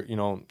with your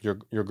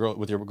girl,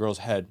 with your girl's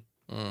head,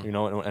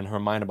 and her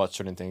mind about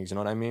certain things. You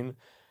know what I mean?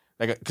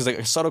 Like, because like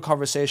a subtle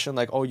conversation,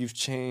 like, oh, you've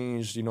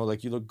changed,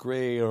 like you look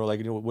great, or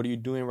like, what are you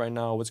doing right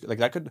now? What's like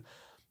that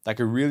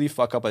could really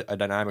fuck up a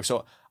dynamic.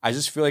 So I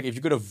just feel like if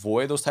you could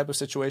avoid those type of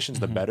situations,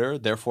 the better.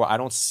 Therefore, I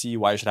don't see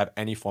why you should have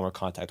any form of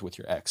contact with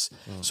your ex.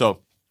 So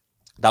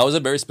that was a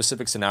very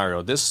specific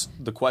scenario.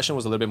 The question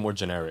was a little bit more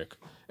generic.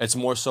 It's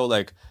more so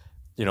like,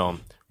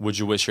 would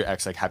you wish your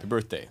ex like happy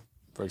birthday,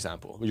 for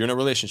example? You're in a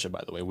relationship,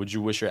 by the way. Would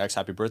you wish your ex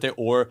happy birthday,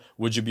 or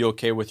would you be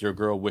okay with your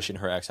girl wishing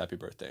her ex happy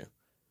birthday?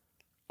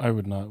 I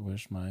would not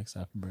wish my ex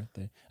happy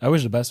birthday. I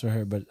wish the best for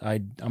her, but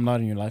I'm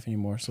not in your life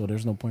anymore, so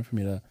there's no point for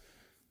me to.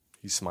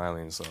 He's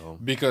smiling, so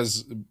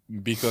because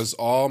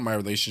all my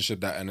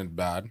relationship that ended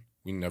bad,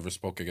 we never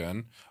spoke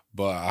again.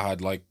 But I had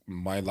like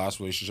my last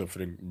relationship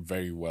fitting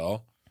very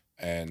well,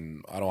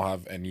 and I don't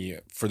have any.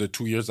 For the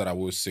 2 years that I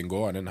was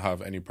single, I didn't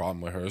have any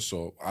problem with her.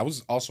 So I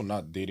was also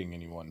not dating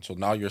anyone. So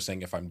now you're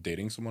saying if I'm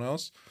dating someone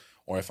else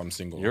or if I'm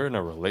single. You're in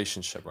a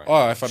relationship right Oh,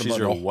 now. I thought She's about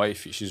your no.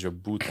 wifey. She's your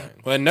boo-time.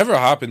 Well, it never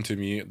happened to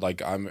me.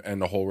 Like I'm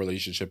in a whole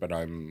relationship and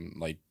I'm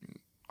like,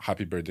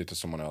 happy birthday to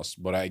someone else.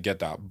 But I get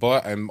that.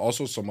 But I'm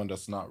also someone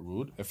that's not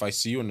rude. If I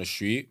see you in the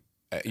street,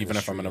 even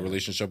if I'm in a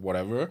relationship,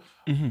 whatever,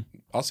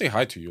 I'll say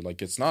hi to you. Like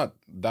it's not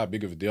that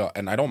big of a deal.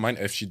 And I don't mind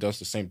if she does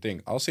the same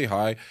thing. I'll say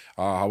hi,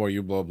 how are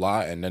you, blah,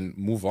 blah, and then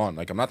move on.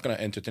 Like I'm not going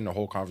to entertain the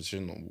whole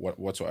conversation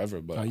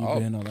whatsoever. But How you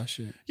been, all that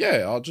shit.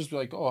 yeah, I'll just be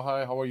like, oh,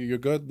 hi, how are you? You're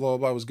good, blah,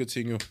 blah, it was good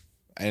seeing you.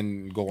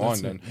 And go That's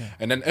on then. it, yeah.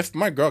 And then if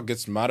my girl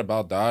gets mad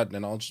about that,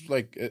 then I'll just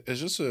like, it's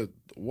just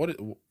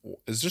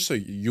it's just a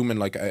human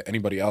like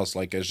anybody else.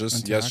 Like it's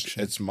just, yes,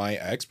 Interaction. it's my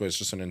ex, but it's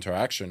just an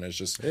interaction. It's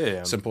just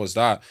Yeah. simple as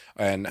that.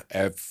 And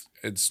if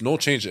it's no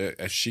change,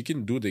 if she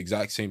can do the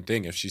exact same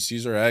thing, if she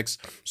sees her ex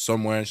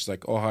somewhere and she's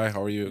like, oh, hi,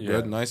 how are you?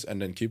 Good, nice. And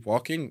then keep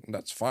walking,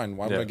 that's fine.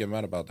 Why would I get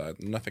mad about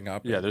that? Nothing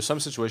happened. Yeah, there's some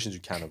situations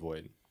you can't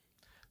avoid.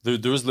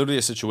 There was literally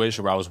a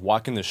situation where I was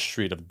walking the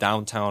street of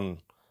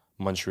downtown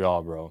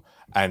Montreal, bro,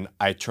 and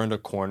I turned a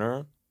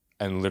corner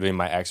and literally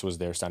my ex was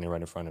there standing right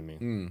in front of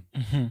me.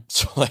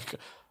 So like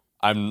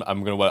I'm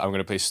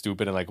gonna play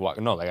stupid and like walk.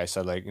 No, like I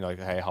said, like, you know, like,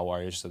 hey, how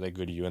are you? She said like,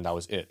 good to you, and that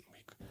was it.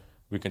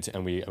 We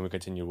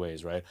continued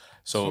ways, right?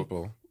 So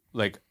Simple.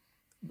 like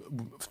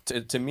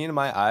to me, in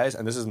my eyes,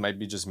 and this is might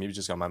be just me,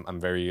 just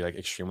I'm very like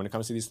extreme when it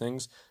comes to these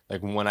things.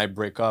 Like when I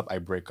break up,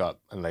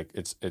 and like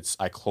it's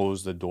I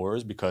close the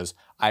doors because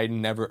I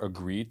never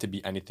agreed to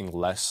be anything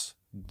less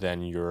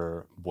than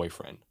your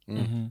boyfriend,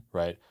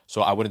 right?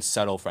 So I wouldn't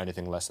settle for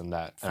anything less than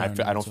that, and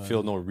I don't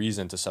feel no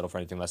reason to settle for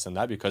anything less than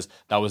that because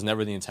that was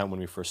never the intent when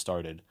we first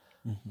started.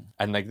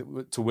 And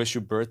like to wish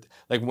you birth,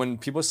 like when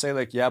people say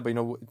like, yeah, but you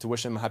know, to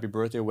wish him a happy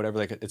birthday or whatever,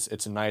 like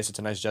it's a nice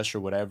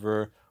gesture,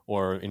 whatever,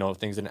 or you know,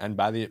 things didn't end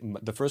badly.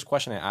 The first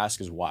question I ask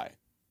is why,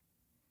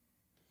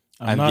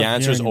 and the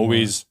answer is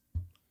always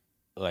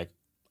like,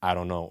 I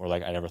don't know, or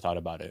like I never thought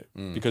about it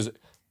because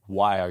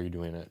why are you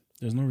doing it?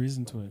 There's no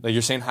reason to it. Like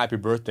you're saying happy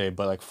birthday,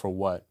 but like for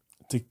what?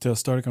 To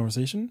start a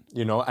conversation?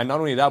 You know, and not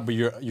only that, but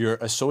you're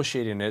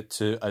associating it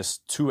to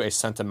a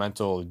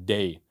sentimental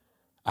day,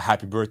 a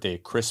happy birthday,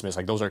 Christmas.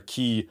 Like those are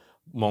key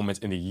moments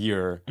in the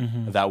year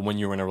that when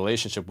you're in a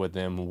relationship with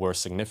them were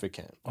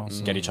significant.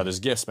 Awesome. Get each other's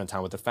gifts, spend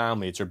time with the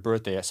family. It's your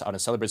birthday, it's out and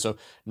celebrate. So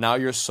now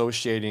you're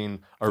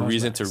associating a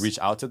reason to reach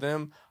out to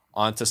them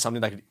onto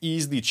something that could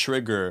easily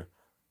trigger,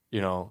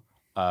 you know,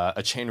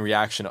 a chain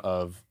reaction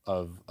of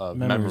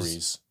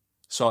memories.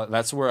 So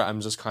that's where I'm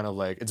just kind of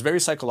like, it's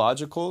very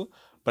psychological,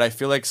 but I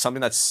feel like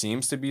something that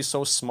seems to be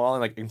so small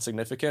and like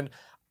insignificant,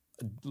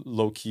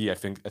 low key, I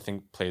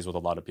think plays with a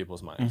lot of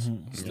people's minds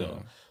still.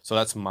 Yeah. So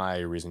that's my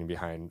reasoning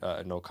behind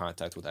no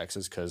contact with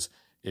exes. Because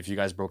if you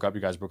guys broke up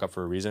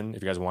for a reason.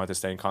 If you guys wanted to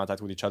stay in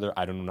contact with each other,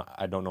 I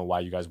don't know why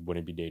you guys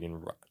wouldn't be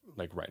dating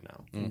like right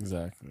now.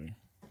 Exactly.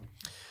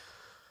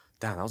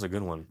 Damn, that was a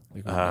good one.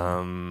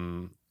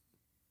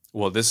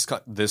 Well, this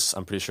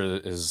I'm pretty sure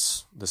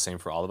is the same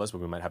for all of us,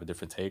 but we might have a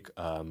different take.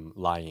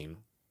 Lying.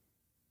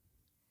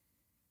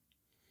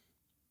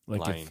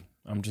 Like lying. If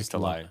I'm just to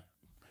lie.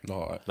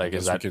 No, like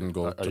is that? We can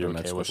go are to you the okay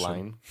next with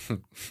question.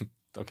 lying?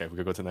 Okay, we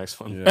could go to the next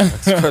one. Yeah,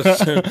 next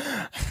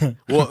question.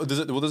 Well,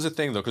 there's a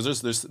thing though,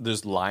 because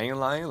there's lying,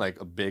 like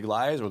big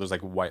lies, or there's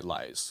like white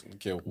lies.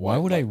 Okay, why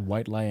would I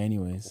white lie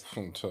anyways?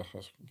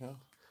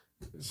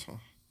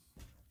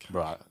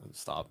 Bro,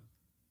 stop.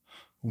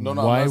 No,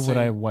 why would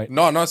I white?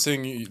 No, I'm not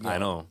saying you. No. I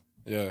know.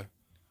 Yeah.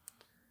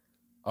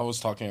 I was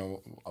talking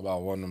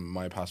about one of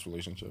my past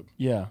relationship.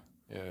 Yeah.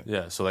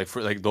 Yeah. So like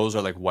for like those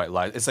are like white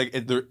lies. It's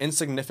like they're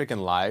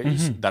insignificant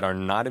lies that are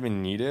not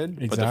even needed,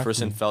 but the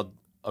person felt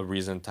a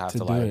reason to have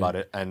to lie about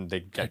it, and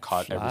they get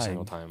caught every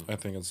single time. I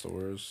think it's the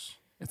worst.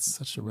 It's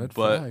such a red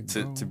flag.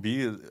 But to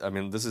be, I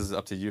mean, this is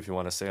up to you if you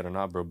want to say it or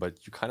not, bro.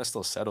 But you kind of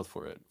still settled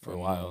for it for a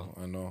while.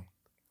 I know.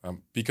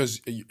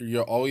 Because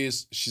you're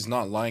always, she's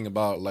not lying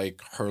about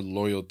like her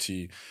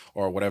loyalty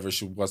or whatever.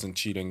 She wasn't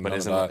cheating. But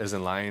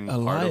isn't lying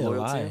part of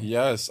loyalty?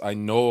 Yes, I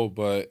know,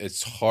 but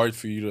it's hard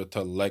for you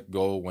to let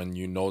go when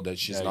you know that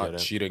she's not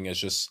cheating. It's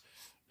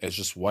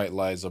just white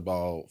lies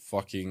about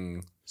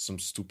fucking some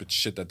stupid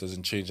shit that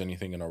doesn't change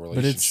anything in our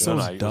relationship. But it's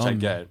so dumb. Which I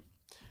get.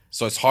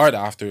 So it's hard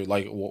after,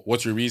 like,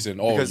 what's your reason?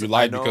 Oh, because you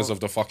lied because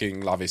of the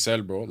fucking la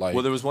vaisselle, bro. Like,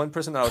 well, there was one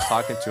person that I was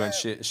talking to, and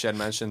she had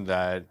mentioned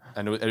that,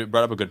 and it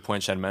brought up a good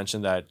point. She had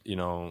mentioned that, you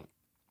know,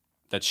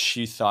 that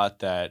she thought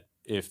that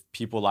if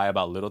people lie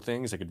about little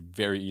things, they could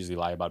very easily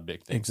lie about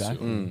big things.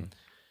 Exactly. Too.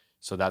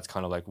 So that's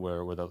kind of like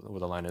where the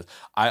line is.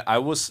 I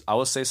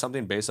will say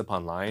something based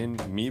upon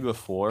lying. Me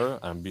before,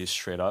 and be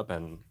straight up,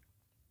 and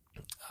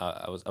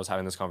I was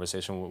having this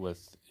conversation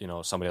with you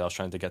know somebody that was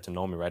trying to get to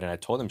know me, right? And I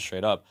told him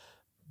straight up.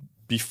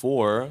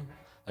 Before,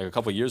 like a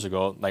couple of years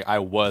ago, like I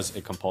was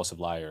a compulsive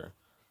liar,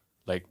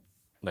 like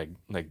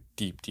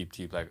deep,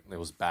 like it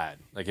was bad.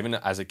 Like even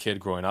as a kid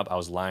growing up, I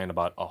was lying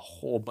about a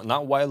whole,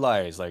 not white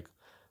lies, like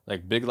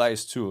big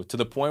lies too, to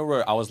the point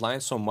where I was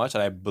lying so much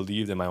that I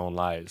believed in my own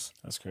lies.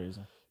 That's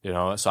crazy. You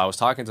know, so I was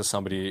talking to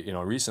somebody, you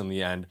know,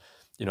 recently, and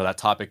you know that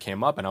topic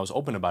came up, and I was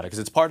open about it because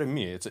it's part of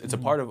me. It's a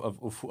part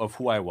of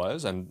who I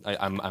was, and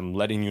I'm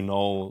letting you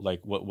know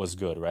like what was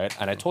good, right?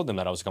 And I told them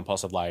that I was a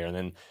compulsive liar, and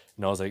then you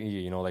know I was like,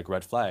 you know, like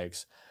red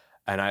flags,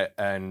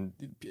 and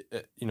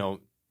you know,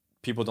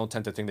 people don't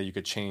tend to think that you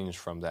could change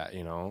from that,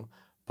 you know.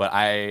 But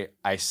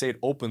I say it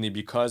openly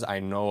because I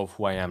know of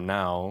who I am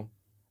now,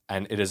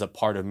 and it is a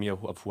part of me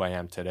of who I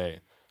am today.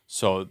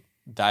 So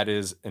that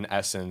is in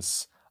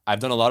essence, I've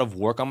done a lot of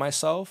work on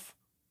myself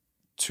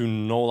to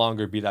no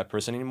longer be that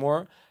person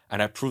anymore.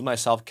 And I proved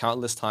myself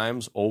countless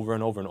times over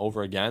and over and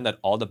over again that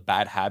all the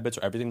bad habits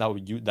or everything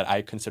that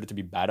I consider to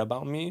be bad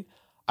about me,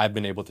 I've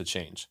been able to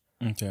change.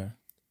 Okay.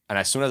 And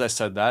as soon as I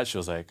said that, she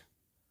was like,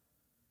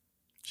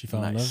 She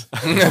fell in nice.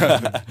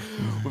 love.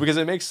 Because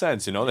it makes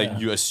sense, you know, like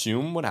you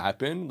assume what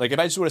happened. Like if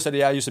I just would have said,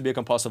 yeah, I used to be a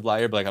compulsive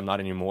liar, but like I'm not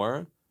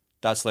anymore,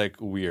 that's like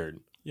weird.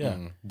 Yeah.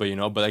 But you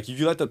know, but like if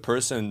you let the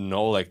person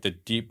know like the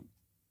deep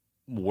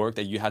work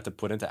that you had to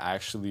put into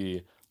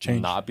actually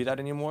Change. not be that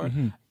anymore.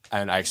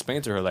 And I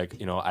explained to her like,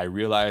 you know, I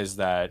realized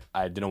that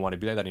I didn't want to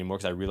be like that anymore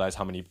because I realized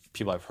how many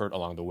people I've hurt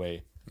along the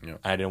way. Yeah.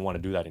 And I didn't want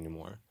to do that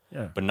anymore.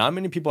 Yeah. But not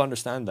many people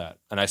understand that.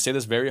 And I say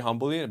this very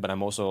humbly, but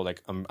I'm also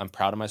like I'm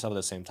proud of myself at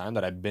the same time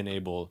that I've been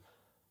able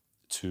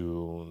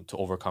to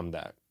overcome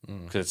that.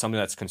 Because it's something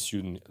that's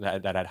consumed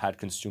that had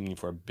consumed me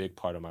for a big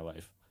part of my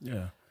life.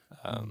 Yeah.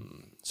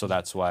 So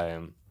that's why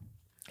I'm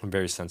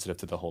very sensitive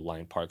to the whole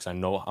lying part because I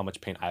know how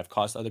much pain I've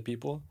caused other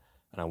people,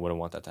 and I wouldn't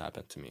want that to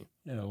happen to me.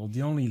 Yeah. Well,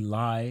 the only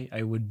lie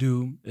I would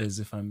do is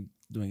if I'm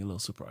doing a little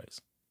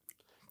surprise.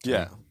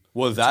 Yeah.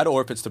 Well, that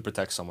or if it's to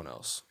protect someone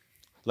else.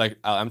 Like,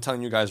 I'm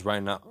telling you guys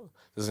right now,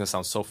 this is going to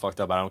sound so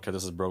fucked up. I don't care.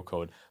 This is bro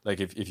code.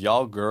 Like, if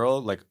y'all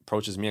girl, like,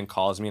 approaches me and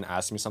calls me and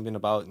asks me something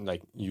about,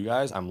 like, you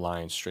guys, I'm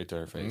lying straight to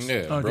her face. Yeah,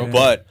 Okay. bro.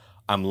 But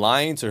I'm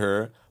lying to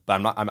her, but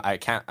I'm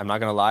not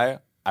going to lie.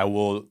 I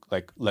will,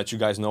 like, let you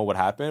guys know what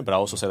happened, but I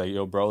also say, like,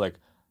 yo, bro, like,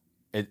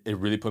 it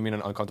really put me in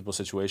an uncomfortable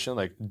situation.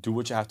 Like, do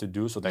what you have to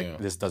do so that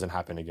this doesn't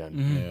happen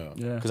again.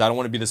 Yeah. Because I don't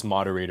want to be this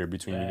moderator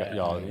between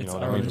y'all, you know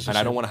what I mean? And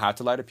I don't want to have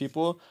to lie to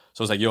people.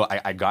 So it's like, yo,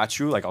 I got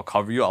you. Like, I'll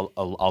cover you.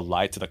 I'll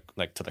lie to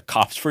the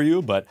cops for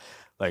you. But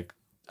like,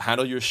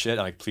 handle your shit.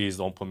 And like, please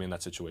don't put me in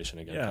that situation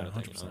again. Yeah. Kind of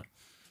 100%. thing,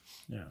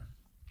 you know?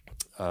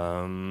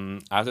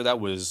 Yeah. After that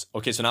was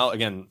okay. So now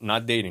again,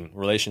 not dating,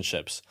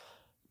 relationships,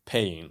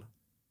 paying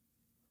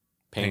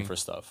for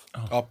stuff.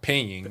 Oh,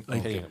 paying.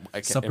 Like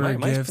Okay. supper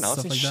Am I gifts,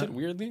 pronouncing stuff like shit that?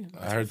 weirdly?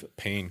 I heard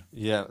pain.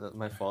 Yeah, that's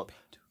my fault.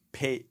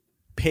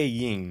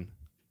 Paying.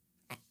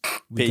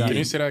 We Can got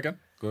you it. say that again?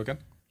 Go again.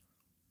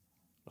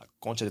 La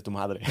concha de tu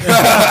madre.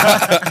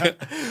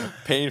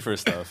 Paying for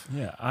stuff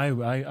Yeah, I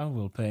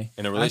will pay.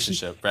 in a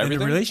relationship. For In a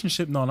everything?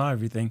 relationship, no, not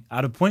everything.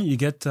 At a point, you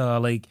get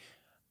like,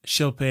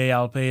 she'll pay,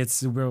 I'll pay.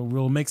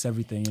 We'll mix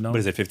everything, you know. But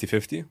is it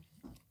 50-50?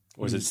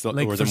 Or is it still,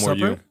 like or is for it more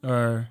supper, you?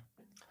 or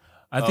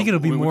I think it'll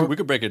be we, more We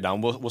could break it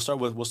down. We'll start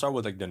with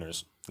like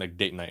dinners, like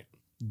date night.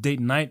 date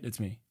night. It's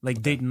me.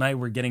 Like date night,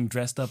 we're getting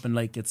dressed up and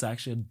like it's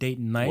actually a date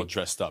night. Well,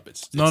 dressed up.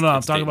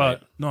 I'm talking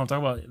about.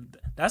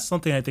 That's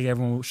something I think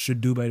everyone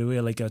should do. By the way,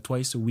 like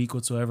twice a week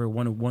whatsoever,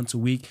 once a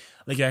week.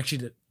 Like you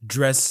actually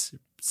dress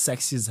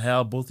sexy as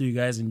hell, both of you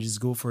guys, and just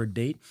go for a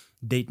date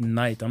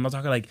night. I'm not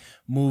talking like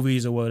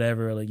movies or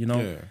whatever. Like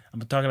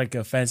I'm talking like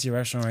a fancy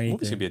restaurant or anything.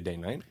 Movies could be a date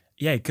night,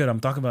 Yeah, it could. I'm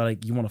talking about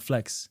like you want to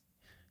flex.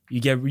 You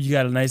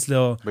got a nice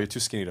little. but you're too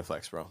skinny to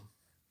flex, bro.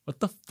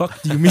 What the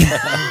fuck do you mean?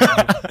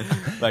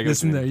 Like,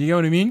 Listen there. You get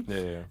what I mean?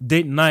 Yeah.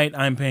 Date night,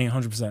 I'm paying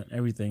 100%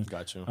 everything.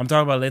 Got you. I'm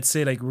talking about, let's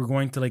say like we're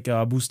going to like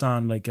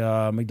Bustan, like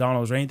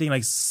McDonald's or anything,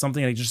 like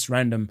something like just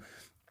random.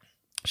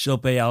 She'll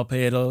pay, I'll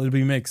pay. It'll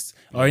be mixed.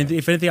 Or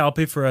if anything, I'll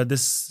pay for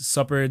this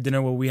supper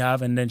dinner what we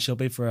have, and then she'll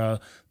pay for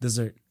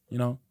dessert. You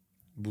know?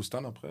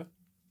 Bustan après?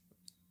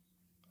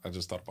 I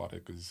just thought about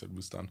it because you said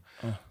Bustan.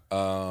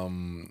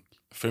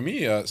 For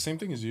me, same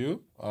thing as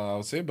you, I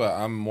would say, but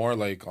I'm more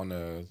like on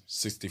a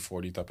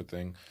 60-40 type of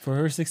thing. For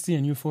her 60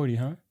 and you 40,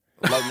 huh?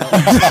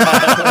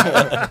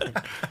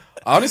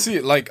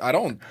 Honestly, like I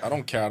don't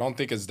care. I don't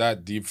think it's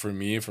that deep for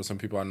me. For some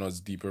people, I know it's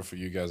deeper. For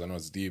you guys, I know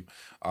it's deep.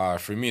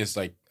 For me, it's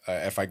like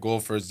if I go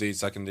first date,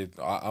 second date,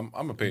 I'm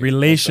a pay.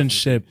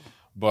 Relationship.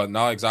 But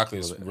not exactly.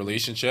 It's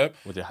relationship.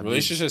 With your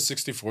Relationship is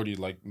 60-40.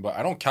 Like, but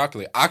I don't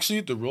calculate. Actually,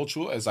 the real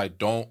truth is I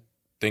don't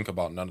think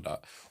about none of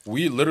that.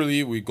 We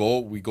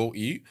go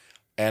eat.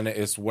 And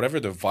it's whatever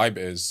the vibe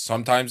is.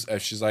 Sometimes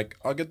if she's like,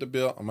 I'll get the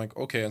bill, I'm like,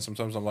 okay. And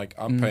sometimes I'm like,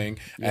 I'm paying.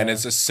 And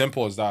it's as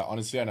simple as that,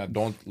 honestly. And I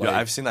don't like. Yeah,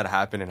 I've seen that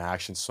happen in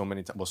action so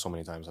many times. Well, so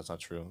many times. That's not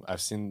true.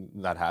 I've seen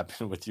that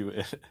happen with you,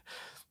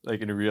 like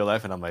in real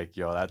life. And I'm like,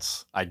 yo,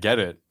 I get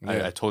it.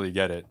 Yeah. I totally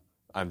get it.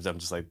 I'm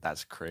just like,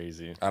 that's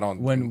crazy. I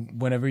don't.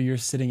 Whenever you're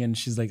sitting and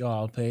she's like, oh,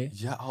 I'll pay.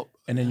 Yeah.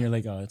 And then you're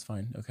like, oh, it's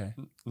fine. Okay.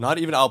 Not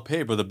even I'll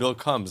pay, but the bill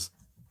comes.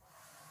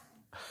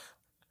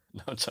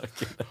 No, I'm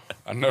joking.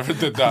 I never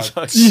did that.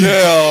 joking.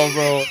 Chill,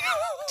 bro.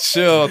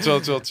 Chill.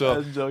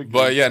 I'm joking.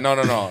 But yeah,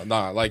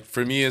 no. Like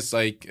for me, it's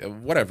like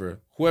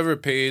whatever. Whoever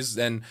pays,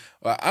 then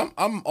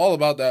I'm all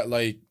about that.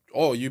 Like,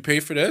 oh, you pay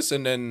for this,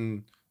 and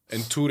then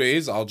in 2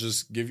 days, I'll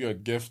just give you a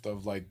gift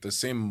of like the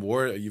same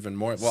word, even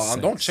more. Well, I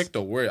don't check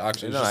the word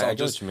actually. No, Just, I I'll get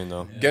just what you mean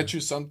though. get you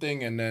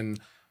something, and then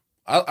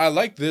I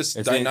like this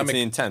It's dynamic.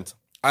 the intent.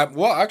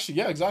 Well, actually,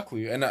 yeah,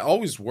 exactly, and it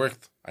always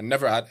worked. I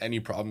never had any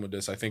problem with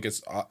this. I think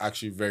it's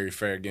actually very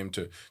fair game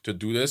to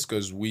do this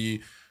because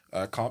we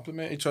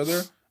complement each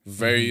other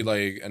very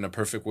like in a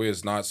perfect way.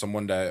 It's not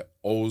someone that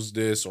owes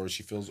this or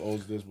she feels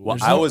owes this. Well,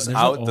 There's I no- was there's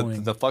out. no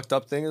owing. The fucked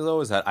up thing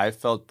though is that I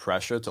felt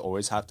pressure to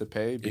always have to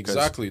pay because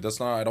Exactly. That's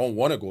not. I don't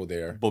want to go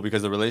there. But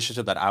because the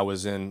relationship that I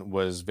was in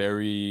was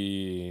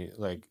very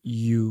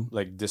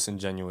like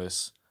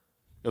disingenuous.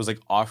 It was like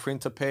offering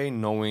to pay,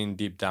 knowing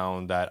deep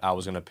down that I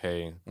was gonna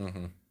pay.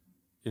 Mm-hmm.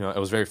 You know, it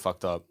was very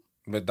fucked up.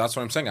 But that's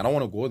what I'm saying. I don't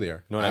want to go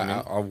there. Know what I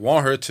mean? I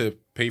want her to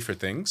pay for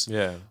things.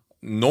 Yeah.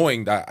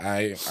 Knowing that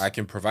I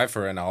can provide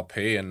for her and I'll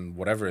pay and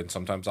whatever, and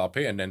sometimes I'll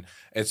pay, and then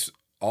it's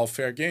all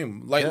fair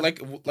game.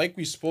 Like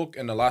we spoke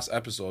in the last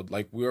episode,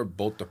 like we are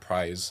both the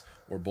prize.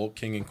 We're both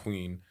king and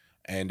queen,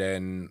 and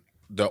then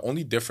the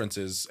only difference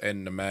is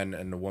in the man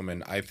and the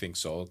woman. I think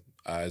so,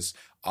 as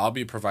I'll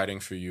be providing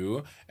for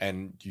you,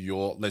 and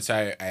let's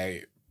say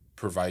I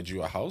provide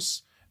you a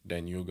house,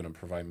 then you're gonna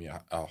provide me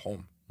a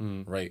home,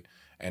 right?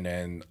 And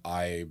then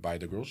I buy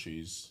the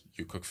groceries,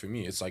 you cook for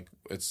me. It's like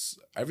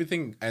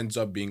everything ends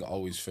up being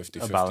always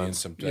 50-50 and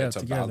some it's a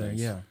together, balance.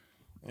 yeah.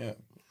 Yeah,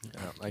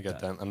 I get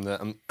that.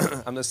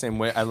 I'm the same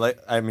way. I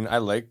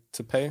like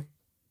to pay.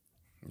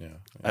 Yeah.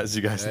 As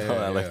you guys know,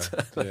 I like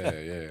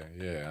to.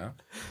 Yeah.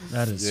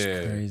 That is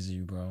Yeah. crazy,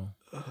 bro.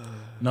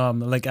 No, I'm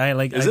like I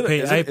Is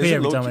pay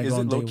every time I Is go it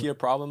on low date. key a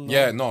problem? Though?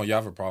 Yeah, no, you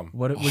have a problem.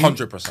 What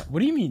 100%. What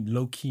do you mean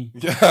low key?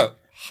 Yeah.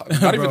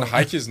 Not even Bro.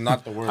 hike is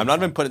not the word. I'm not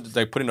even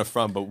putting a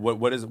front, but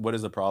what is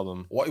the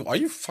problem? Why are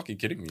you fucking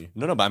kidding me?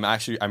 No, but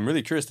I'm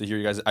really curious to hear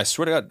you guys. I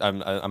swear to God,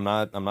 I'm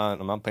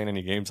not playing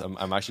any games.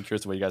 I'm actually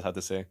curious to what you guys have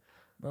to say.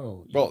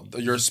 Bro,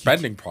 Your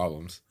spending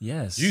problems.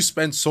 yes. You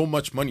spend so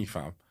much money,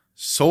 fam.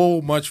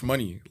 So much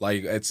money.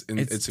 Like it's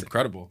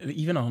incredible.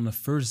 Even on the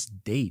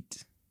first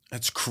date.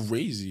 It's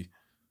crazy.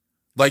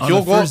 Like On you'll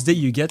the go first date,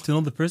 you get to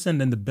know the person,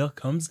 and then the bill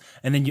comes,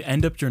 and then you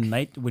end up your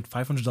night with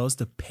 $500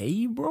 to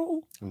pay,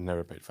 bro.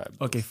 Never paid $5.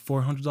 Okay,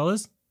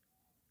 $400.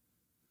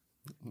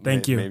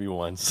 Thank you. Maybe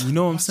once. You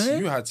know what I'm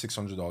saying? You had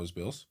 $600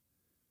 bills.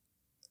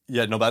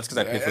 Yeah, no, that's because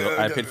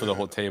I paid for the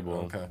whole table.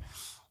 Okay.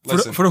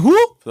 For the who?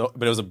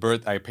 But it was a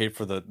birth. I paid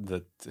for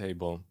the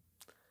table.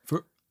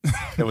 For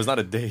It was not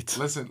a date.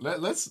 Listen,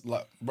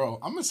 bro,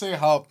 I'm gonna say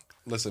how.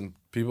 Listen,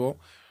 people,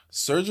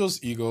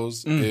 Sergio's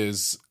egos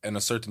is in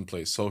a certain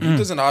place, so he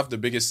doesn't have the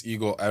biggest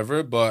ego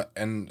ever. But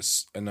in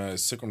a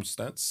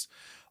circumstance,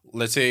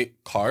 let's say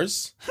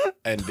cars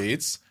and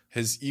dates,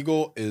 his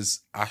ego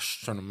is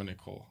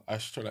astronomical.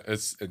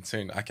 It's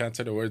insane. I can't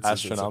say the words.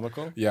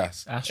 Astronomical?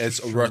 Yes, it's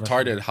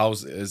retarded. How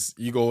his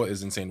ego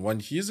is insane. When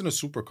he's in a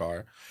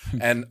supercar,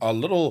 and a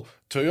little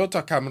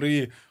Toyota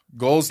Camry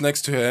goes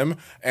next to him,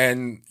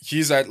 and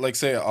he's at like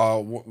say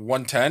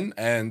 110,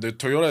 and the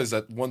Toyota is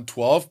at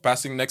 112,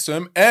 passing next to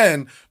him,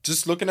 and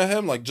just looking at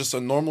him like just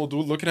a normal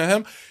dude looking at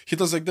him, he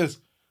does like this.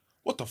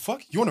 What the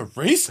fuck? You want to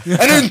race? And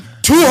then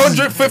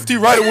 250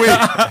 right away.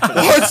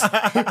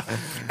 What?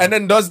 And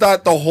then does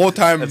that the whole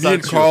time. It's Me not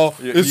and true. Carl.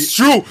 It's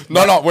true.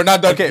 No, we're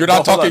not done. Okay, You're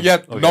not hold talking on.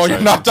 yet. Okay, No, sorry.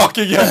 you're not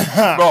talking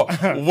yet. Bro,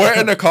 we're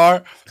in the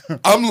car.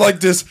 I'm like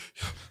this.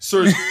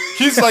 Sir,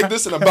 he's like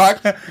this in the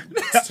back.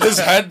 His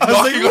head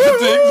knocking on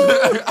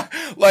the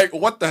thing. Like,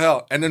 what the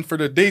hell? And then for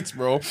the dates,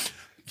 bro,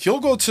 he'll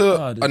go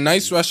to a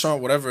nice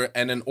restaurant, whatever,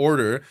 and then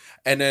order.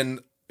 And then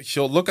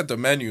he'll look at the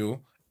menu.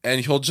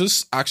 And he'll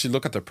just actually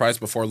look at the price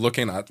before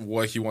looking at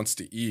what he wants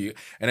to eat.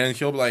 And then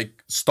he'll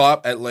like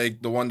stop at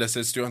like the one that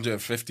says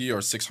 250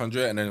 or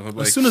 600. And then he'll be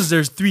like, as soon as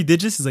there's 3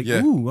 digits, he's like,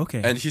 Yeah. ooh, okay.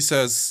 and he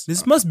says,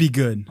 This must be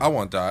good. I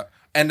want that.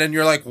 And then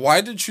you're like, why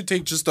didn't you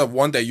take just the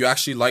one that you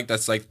actually like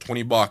that's like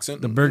 $20?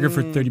 And The burger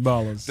for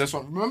 $30. this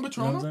one. Remember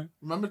Toronto? saying?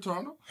 Remember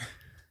Toronto?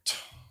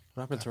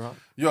 What happened to Toronto?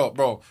 Yo,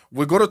 bro,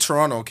 we go to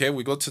Toronto, okay?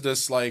 We go to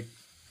this like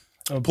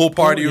pool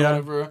party or yeah.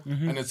 whatever.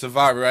 And it's a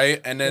vibe, right?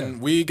 And then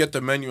we get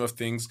the menu of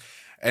things.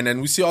 And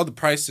then we see all the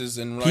prices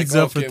and we're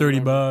Pizza like, for okay,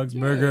 $30, whatever. Yeah.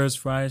 burgers,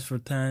 fries for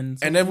 10.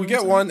 And then we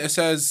get one. It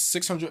says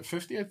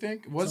 650, I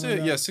think. Was Something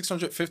it? like Yeah,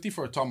 650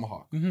 for a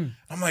tomahawk. Mm-hmm.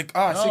 I'm like,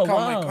 I'm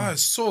like, wow.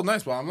 it's so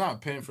nice, but I'm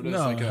not paying for this. No.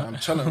 Like, I'm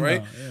chilling,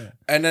 right? yeah.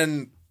 And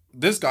then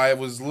this guy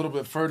was a little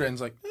bit further and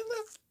he's like,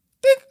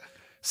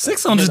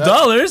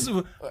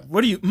 $600?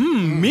 What do you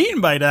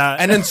mean by that?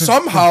 and then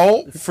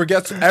somehow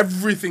forgets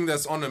everything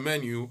that's on the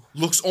menu.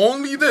 Looks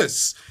only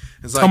this.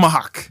 It's like,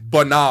 Tomahawk.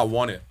 but now I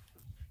want it.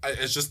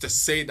 It's just to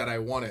say that I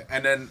want it.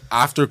 And then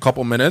after a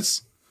couple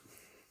minutes,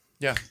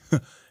 yeah,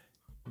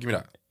 give me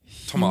that.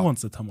 He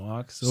wants the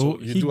tomahawk, so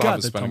you he do have got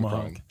a the spending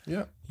tomahawk. problem.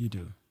 Yeah. You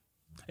do.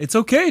 It's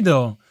okay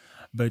though,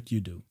 but you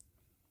do.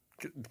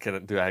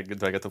 Do I get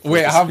to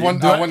Wait, I have one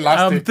last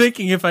I'm take.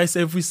 thinking if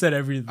we said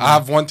everything. I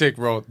have one take,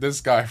 bro.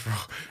 This guy, bro.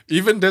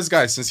 Even this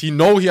guy, since he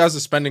has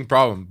a spending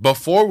problem,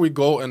 before we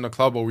go in the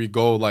club or we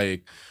go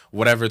like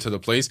whatever to the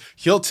place,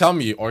 he'll tell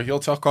me or he'll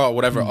talk about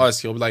whatever us.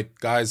 He'll be like,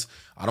 guys,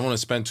 I don't want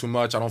to spend too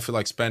much. I don't feel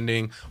like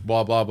spending,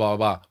 blah, blah, blah,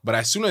 blah. But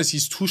as soon as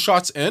he's 2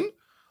 shots in,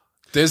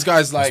 this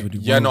guy's like,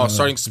 yeah, no,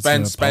 starting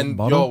spend.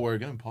 Yo, we're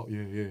getting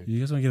yeah. You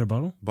guys want to get a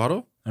bottle?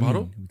 Bottle? I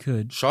mean, we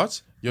could.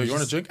 Shots? Yo, you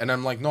want to drink? And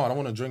I'm like, no, I don't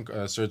want to drink,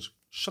 Serge.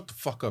 Shut the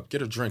fuck up.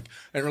 Get a drink.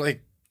 And we're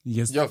like,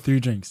 you get 3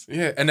 drinks.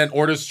 Yeah, and then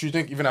orders 3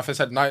 drinks. Even if I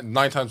said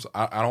nine times,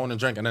 I don't want to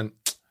drink. And then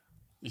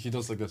he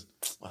does like this.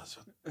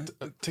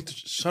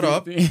 Shut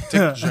up. Take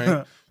the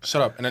drink.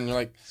 Shut up. And then you're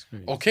like,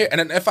 okay. And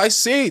then if I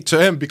say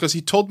to him, because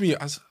he told me,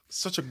 as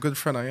such a good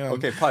friend I am.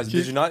 Okay, pause.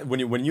 Did you not, when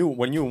you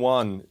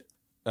won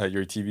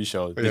your TV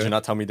show, did you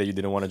not tell me that you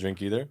didn't want to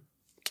drink either?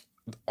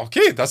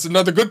 Okay, that's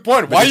another good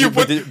point. Why you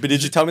put... But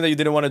did you tell me that you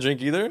didn't want to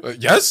drink either?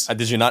 Yes.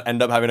 Did you not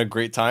end up having a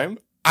great time?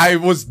 I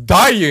was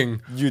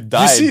dying. You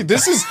died. You see,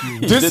 this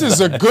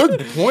is a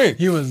good point.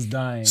 He was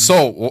dying.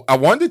 So I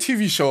won the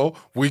TV show.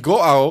 We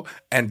go out,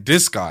 and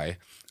this guy,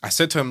 I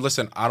said to him,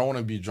 listen, I don't want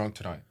to be drunk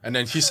tonight. And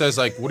then he says,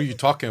 like, what are you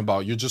talking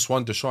about? You just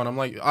won the show. And I'm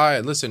like, all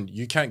right, listen,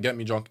 you can't get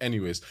me drunk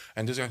anyways.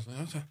 And this guy,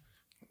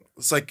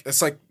 it's like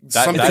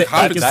something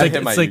happens. That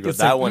hit my ego.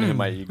 That one hit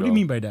my ego. What do you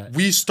mean by that?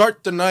 We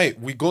start the night.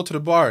 We go to the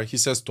bar. He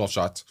says 12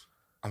 shots.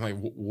 I'm like,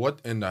 what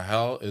in the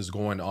hell is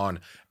going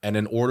on? And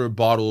then order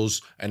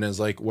bottles. And then it's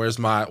like, where's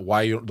my,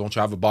 don't you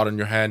have a bottle in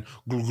your hand?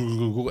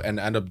 And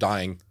end up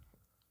dying.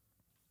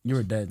 You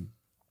were dead.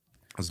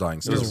 I was dying.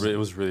 It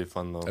was really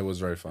fun, though. It was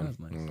very fun. Nice.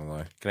 I'm not gonna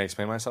lie. Can I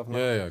explain myself now?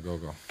 Yeah, go.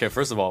 Okay,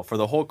 first of all, for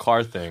the whole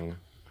car thing,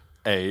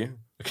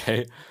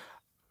 okay,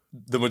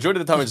 the majority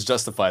of the time it's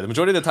justified. The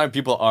majority of the time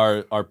people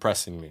are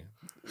pressing me.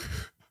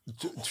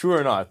 True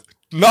or not?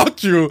 Not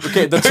true.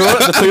 Okay, the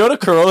Toyota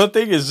Corolla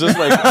thing is just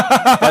like,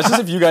 that's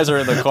just if you guys are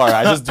in the car.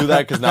 I just do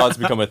that because now it's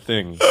become a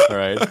thing, all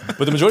right? But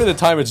the majority of the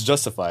time it's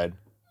justified.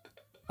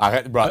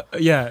 Bro.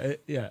 Yeah,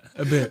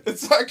 a bit.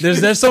 It's actually,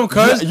 There's some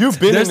cars. You've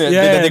been in it.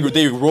 Yeah,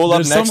 they roll up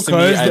there's next some to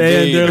me cars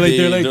and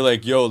they're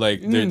like, yo,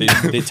 like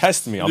they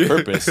test me on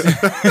purpose.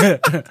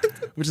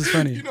 which is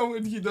funny. you know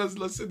when he does,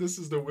 let's say this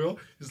is the wheel,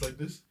 he's like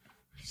this.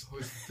 He's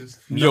always like this.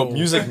 Yo,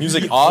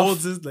 music off.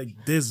 Holds it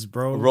like this,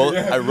 bro.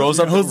 I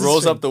rolls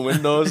up the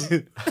windows.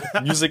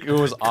 Music it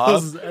was off,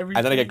 Closes and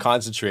everything. then I get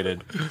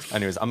concentrated.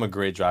 Anyways, I'm a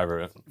great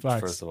driver.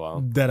 Facts. First of all,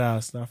 Dead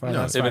ass. No,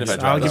 that's even facts.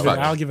 if I drive,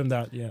 I'll give him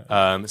that.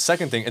 Yeah.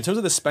 Second thing, in terms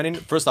of the spending,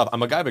 first off,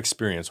 I'm a guy of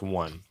experience.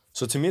 One,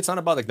 so to me, it's not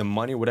about like the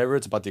money, whatever.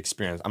 It's about the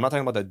experience. I'm not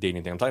talking about that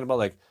dating thing. I'm talking about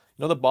like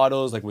the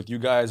bottles, like with you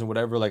guys and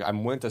whatever. Like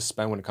I'm willing to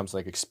spend when it comes to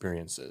like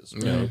experiences,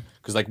 right?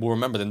 Because like we'll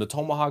remember then the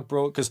Tomahawk,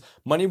 bro. Because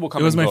money will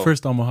come. It was and my go.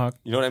 first Tomahawk.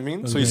 You know what I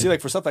mean? So you see, like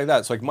for stuff like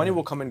that, so like money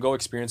will come and go.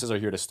 Experiences are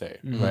here to stay,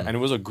 right? And it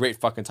was a great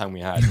fucking time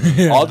we had.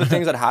 All the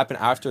things that happened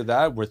after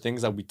that were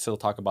things that we still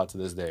talk about to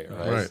this day,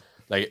 right?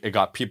 Like it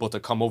got people to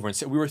come over and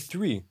say we were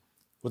 3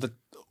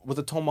 with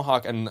the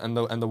Tomahawk and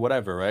the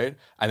whatever, right?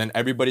 And then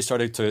everybody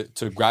started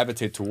to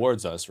gravitate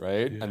towards us,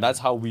 right? And that's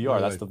how we are.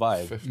 That's the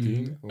vibe.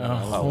 15.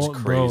 That was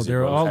crazy, bro, they're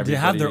bro. all they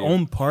have their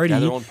own party,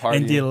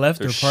 and they left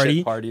their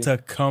party to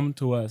come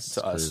to us.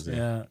 To us.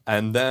 Yeah.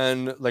 And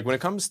then like when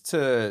it comes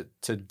to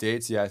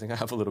dates, yeah, I think I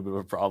have a little bit of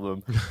a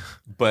problem.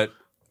 But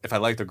if I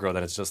like the girl,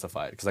 then it's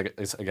justified because like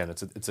it's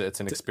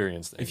an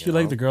experience thing. If you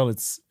like the girl,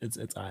 it's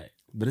I.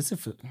 But it's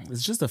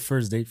just a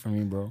first date for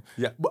me, bro.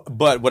 Yeah,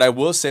 but what I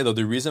will say though,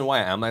 the reason why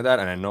I am like that,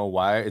 and I know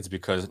why, it's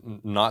because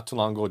not too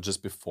long ago,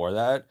 just before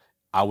that,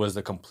 I was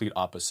the complete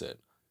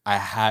opposite. I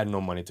had no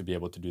money to be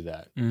able to do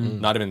that.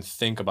 Not even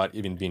think about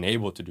even being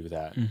able to do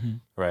that.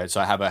 Right. So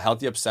I have a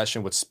healthy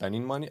obsession with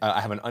spending money. I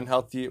have an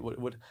unhealthy.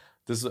 What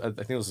this? I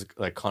think it was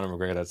like Conor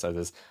McGregor that said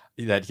this.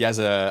 That he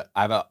has I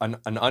have an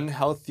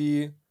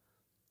unhealthy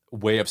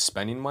way of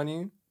spending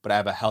money, but I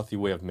have a healthy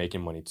way of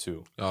making money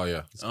too. Oh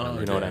yeah.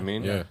 You know what I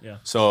mean? Yeah.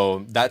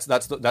 So that's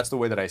the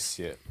way that I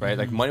see it, right?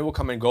 Like money will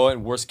come and go,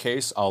 and worst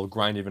case, I'll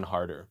grind even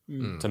harder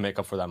to make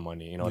up for that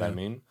money. You know what I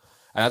mean?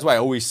 And that's why I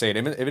always say it.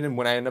 Even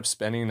when I end up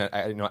spending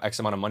X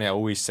amount of money, I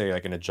always say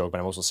like in a joke, but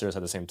I'm also serious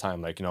at the same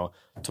time. Like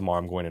tomorrow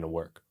I'm going into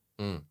work.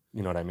 You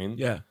know what I mean?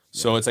 Yeah.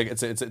 So it's like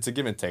it's a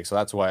give and take. So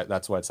that's why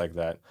it's like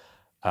that.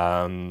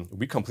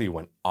 We completely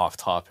went off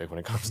topic when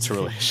it comes to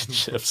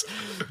relationships,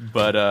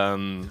 but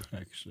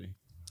Actually,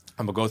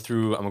 I'm gonna go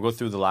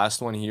through the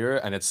last one here,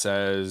 and it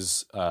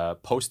says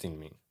posting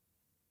me.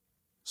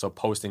 So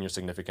posting your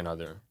significant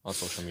other on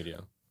social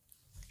media.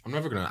 I'm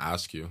never gonna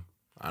ask you.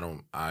 I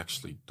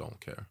actually don't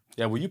care.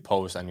 Yeah, well, you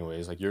post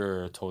anyways. Like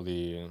you're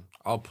totally.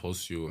 I'll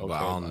post you, Okay, but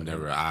I'll buddy.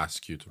 never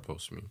ask you to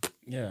post me.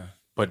 yeah.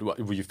 But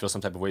will you feel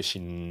some type of way she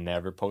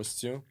never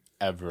posts you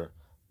ever?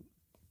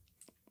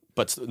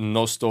 But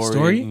no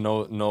story?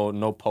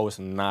 No post,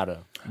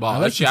 nada.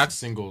 But like if she to- acts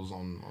singles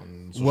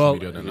on social Well,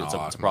 media, then it's I'll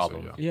a ask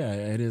problem. myself, yeah.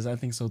 Yeah, it is. I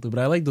think so too. But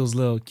I like those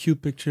little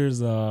cute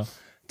pictures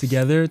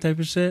together type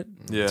of shit.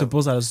 Yeah. To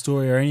post out a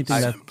story or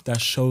anything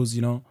that shows,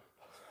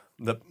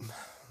 The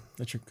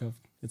that you're cuffed.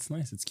 It's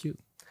nice. It's cute.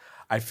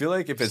 I feel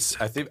like if it's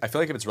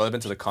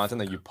relevant to the content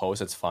that you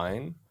post, it's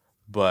fine.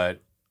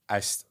 But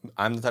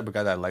I'm the type of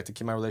guy that I like to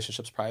keep my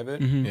relationships private,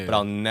 but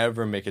I'll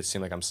never make it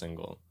seem like I'm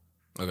single.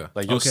 Okay.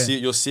 Like you'll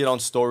see it on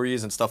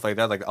stories and stuff like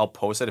that. Like I'll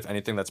post it. If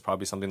anything, that's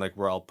probably something like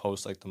where I'll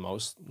post like the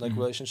most like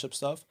relationship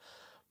stuff.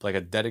 But like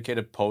a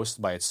dedicated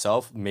post by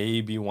itself,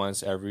 maybe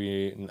once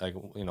every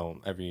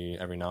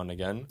every now and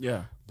again.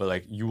 Yeah. But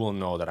like you will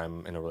know that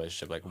I'm in a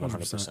relationship like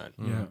 100%.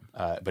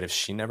 Yeah. But if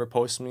she never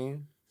posts me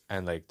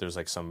and like there's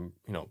like some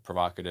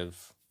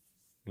provocative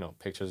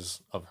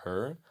pictures of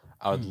her,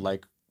 I would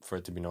like for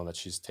it to be known that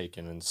she's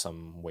taken in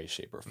some way,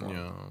 shape, or form.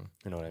 Yeah.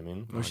 You know what I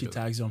mean? Or she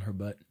tags you on her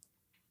butt.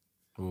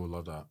 Oh,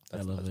 love that.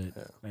 I love it.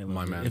 Yeah. I love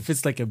My it. man. If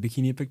it's like a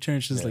bikini picture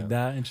and she's like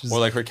that, and she's Or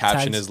like her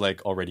caption tags- is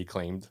like already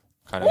claimed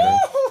kind of thing.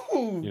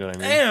 You know what I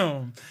mean?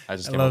 Damn. I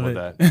just I came up love with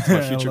it. that. It's my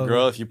I future love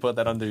girl. it. If you put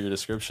that under your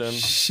description,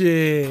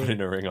 Shit.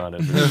 putting a ring on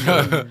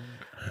it.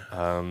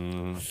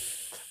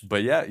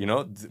 But yeah,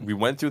 we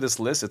went through this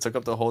list. It took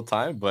up the whole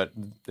time, but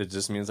it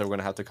just means that we're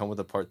gonna have to come with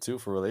a part 2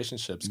 for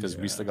relationships because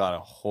we still got a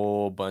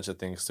whole bunch of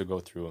things to go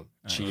through.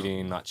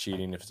 Cheating, not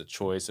cheating, if it's a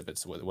choice, if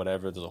it's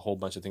whatever. There's a whole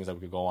bunch of things that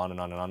we could go on and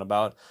on and on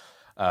about.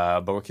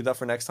 But we'll keep that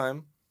for next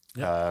time.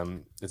 Yep.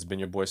 It's been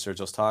your boy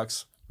Sergio's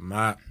Talks.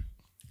 Matt.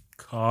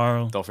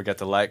 Carl. Don't forget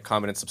to like,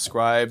 comment, and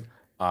subscribe.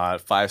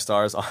 5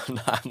 stars on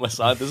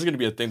Amazon. This is going to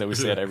be a thing that we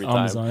say it every time.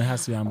 Amazon. It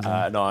has to be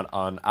Amazon. No,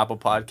 on Apple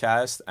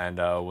Podcast. And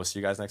we'll see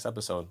you guys next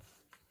episode.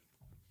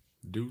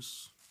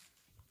 Deuce.